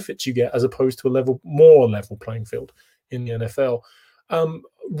built-in benefits you get, as opposed to a more level playing field in the NFL.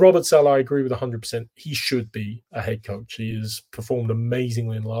 Robert Saleh, I agree with 100%. He should be a head coach. He has performed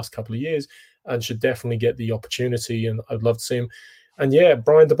amazingly in the last couple of years and should definitely get the opportunity, and I'd love to see him. And yeah,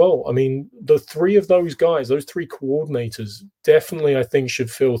 Brian Daboll. I mean, the three of those guys, those three coordinators, definitely I think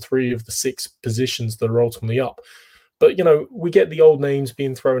should fill 3 of the 6 positions that are ultimately up. But, we get the old names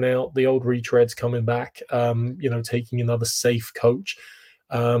being thrown out, the old retreads coming back, taking another safe coach.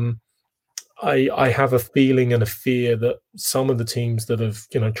 I have a feeling and a fear that some of the teams that have,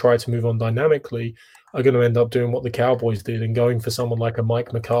 tried to move on dynamically are going to end up doing what the Cowboys did and going for someone like a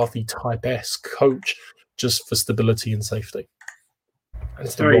Mike McCarthy type-esque coach just for stability and safety. And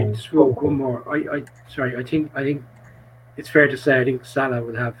sorry, just one more. I think it's fair to say I think Salah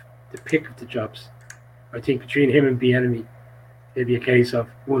will have the pick of the jobs. I think between him and Bieniemy, it'll be a case of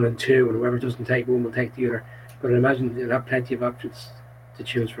 1 and 2, and whoever doesn't take one will take the other. But I imagine they'll have plenty of options to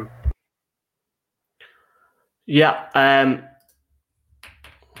choose from. Yeah,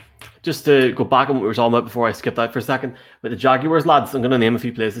 just to go back on what we were talking about before I skipped out for a second, with the Jaguars, lads, I'm going to name a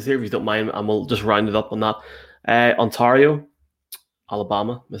few places here if you don't mind, and we'll just round it up on that. Ontario,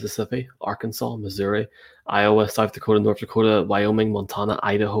 Alabama, Mississippi, Arkansas, Missouri, Iowa, South Dakota, North Dakota, Wyoming, Montana,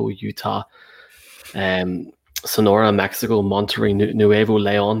 Idaho, Utah, Sonora, Mexico, Monterrey, Nuevo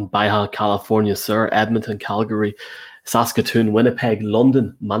Leon, Baja California Sur, Edmonton, Calgary, Saskatoon, Winnipeg,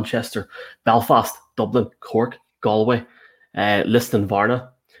 London, Manchester, Belfast, Dublin, Cork, Galway, Liston,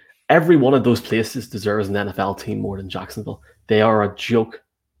 Varna. Every one of those places deserves an NFL team more than Jacksonville. They are a joke,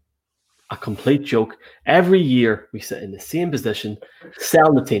 a complete joke. Every year we sit in the same position,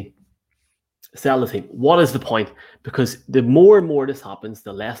 sell the team. What is the point? Because the more and more this happens,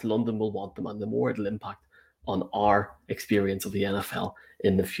 the less London will want them and the more it'll impact on our experience of the NFL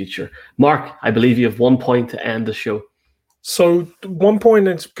in the future. Mark, I believe you have 1 point to end the show. So 1 point,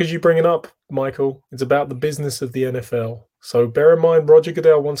 is because you bring it up, Michael, it's about the business of the NFL. So bear in mind, Roger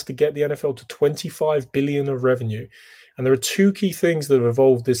Goodell wants to get the NFL to $25 billion of revenue. And there are 2 key things that have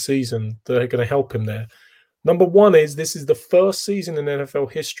evolved this season that are going to help him there. Number 1 is this is the first season in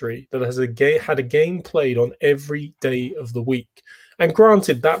NFL history that has had a game played on every day of the week. And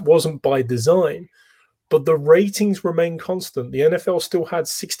granted, that wasn't by design, but the ratings remain constant. The NFL still had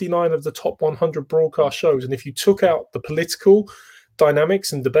 69 of the top 100 broadcast shows. And if you took out the political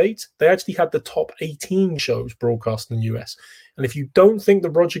dynamics and debate, they actually had the top 18 shows broadcast in the US. And if you don't think that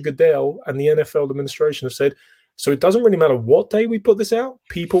Roger Goodell and the NFL administration have said, so it doesn't really matter what day we put this out,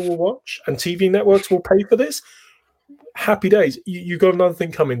 people will watch and TV networks will pay for this, happy days. You got another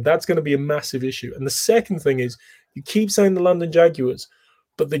thing coming. That's going to be a massive issue. And the second thing is, you keep saying the London Jaguars,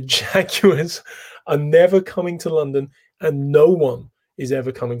 but the Jaguars are never coming to London, and no one is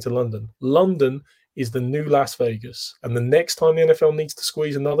ever coming to London. London is the new Las Vegas. And the next time the NFL needs to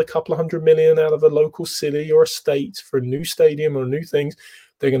squeeze another couple of $100 million out of a local city or a state for a new stadium or new things,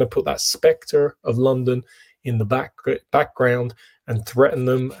 they're going to put that specter of London in the background and threaten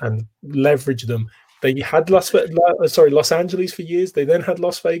them and leverage them. They had Los Angeles for years. They then had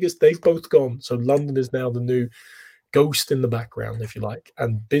Las Vegas. They've both gone. So London is now the new ghost in the background, if you like.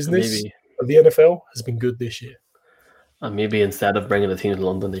 And business of the NFL has been good this year. And maybe instead of bringing a team to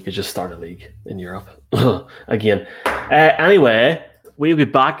London, they could just start a league in Europe again. Anyway, we'll be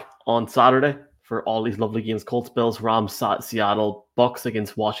back on Saturday for all these lovely games. Colts, Bills, Rams, Seattle, Bucks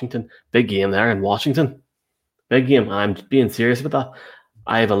against Washington. Big game there in Washington. Big game. I'm being serious about that.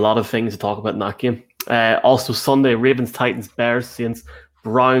 I have a lot of things to talk about in that game. Also Sunday, Ravens, Titans, Bears, Saints,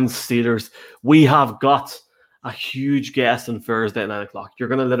 Browns, Steelers. We have got a huge guest on Thursday at 9 o'clock. You're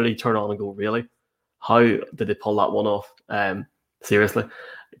going to literally turn on and go, really? How did they pull that one off? Seriously.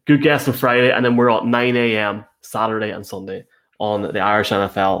 Good guest on Friday, and then we're at 9 a.m. Saturday and Sunday on the Irish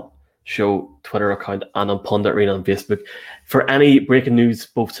NFL Show Twitter account and on Pundit Arena on Facebook. For any breaking news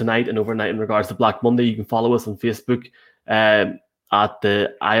both tonight and overnight in regards to Black Monday, you can follow us on Facebook at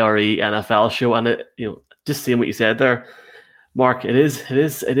the IRE NFL Show. And just seeing what you said there, Mark, it is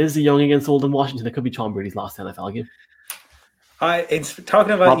a young against old in Washington. It could be Tom Brady's last NFL game. It's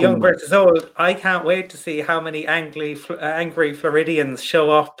talking about young versus old. I can't wait to see how many angry Floridians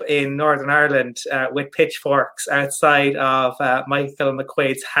show up in Northern Ireland with pitchforks outside of Michael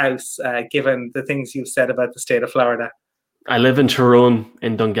McQuaid's house, given the things you've said about the state of Florida. I live in Tyrone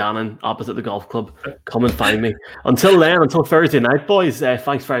in Dungannon, opposite the golf club. Come and find me. Until then, until Thursday night, boys,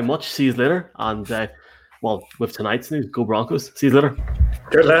 thanks very much. See you later. And, with tonight's news, go Broncos. See you later.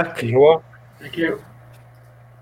 Good luck. You are. Thank you.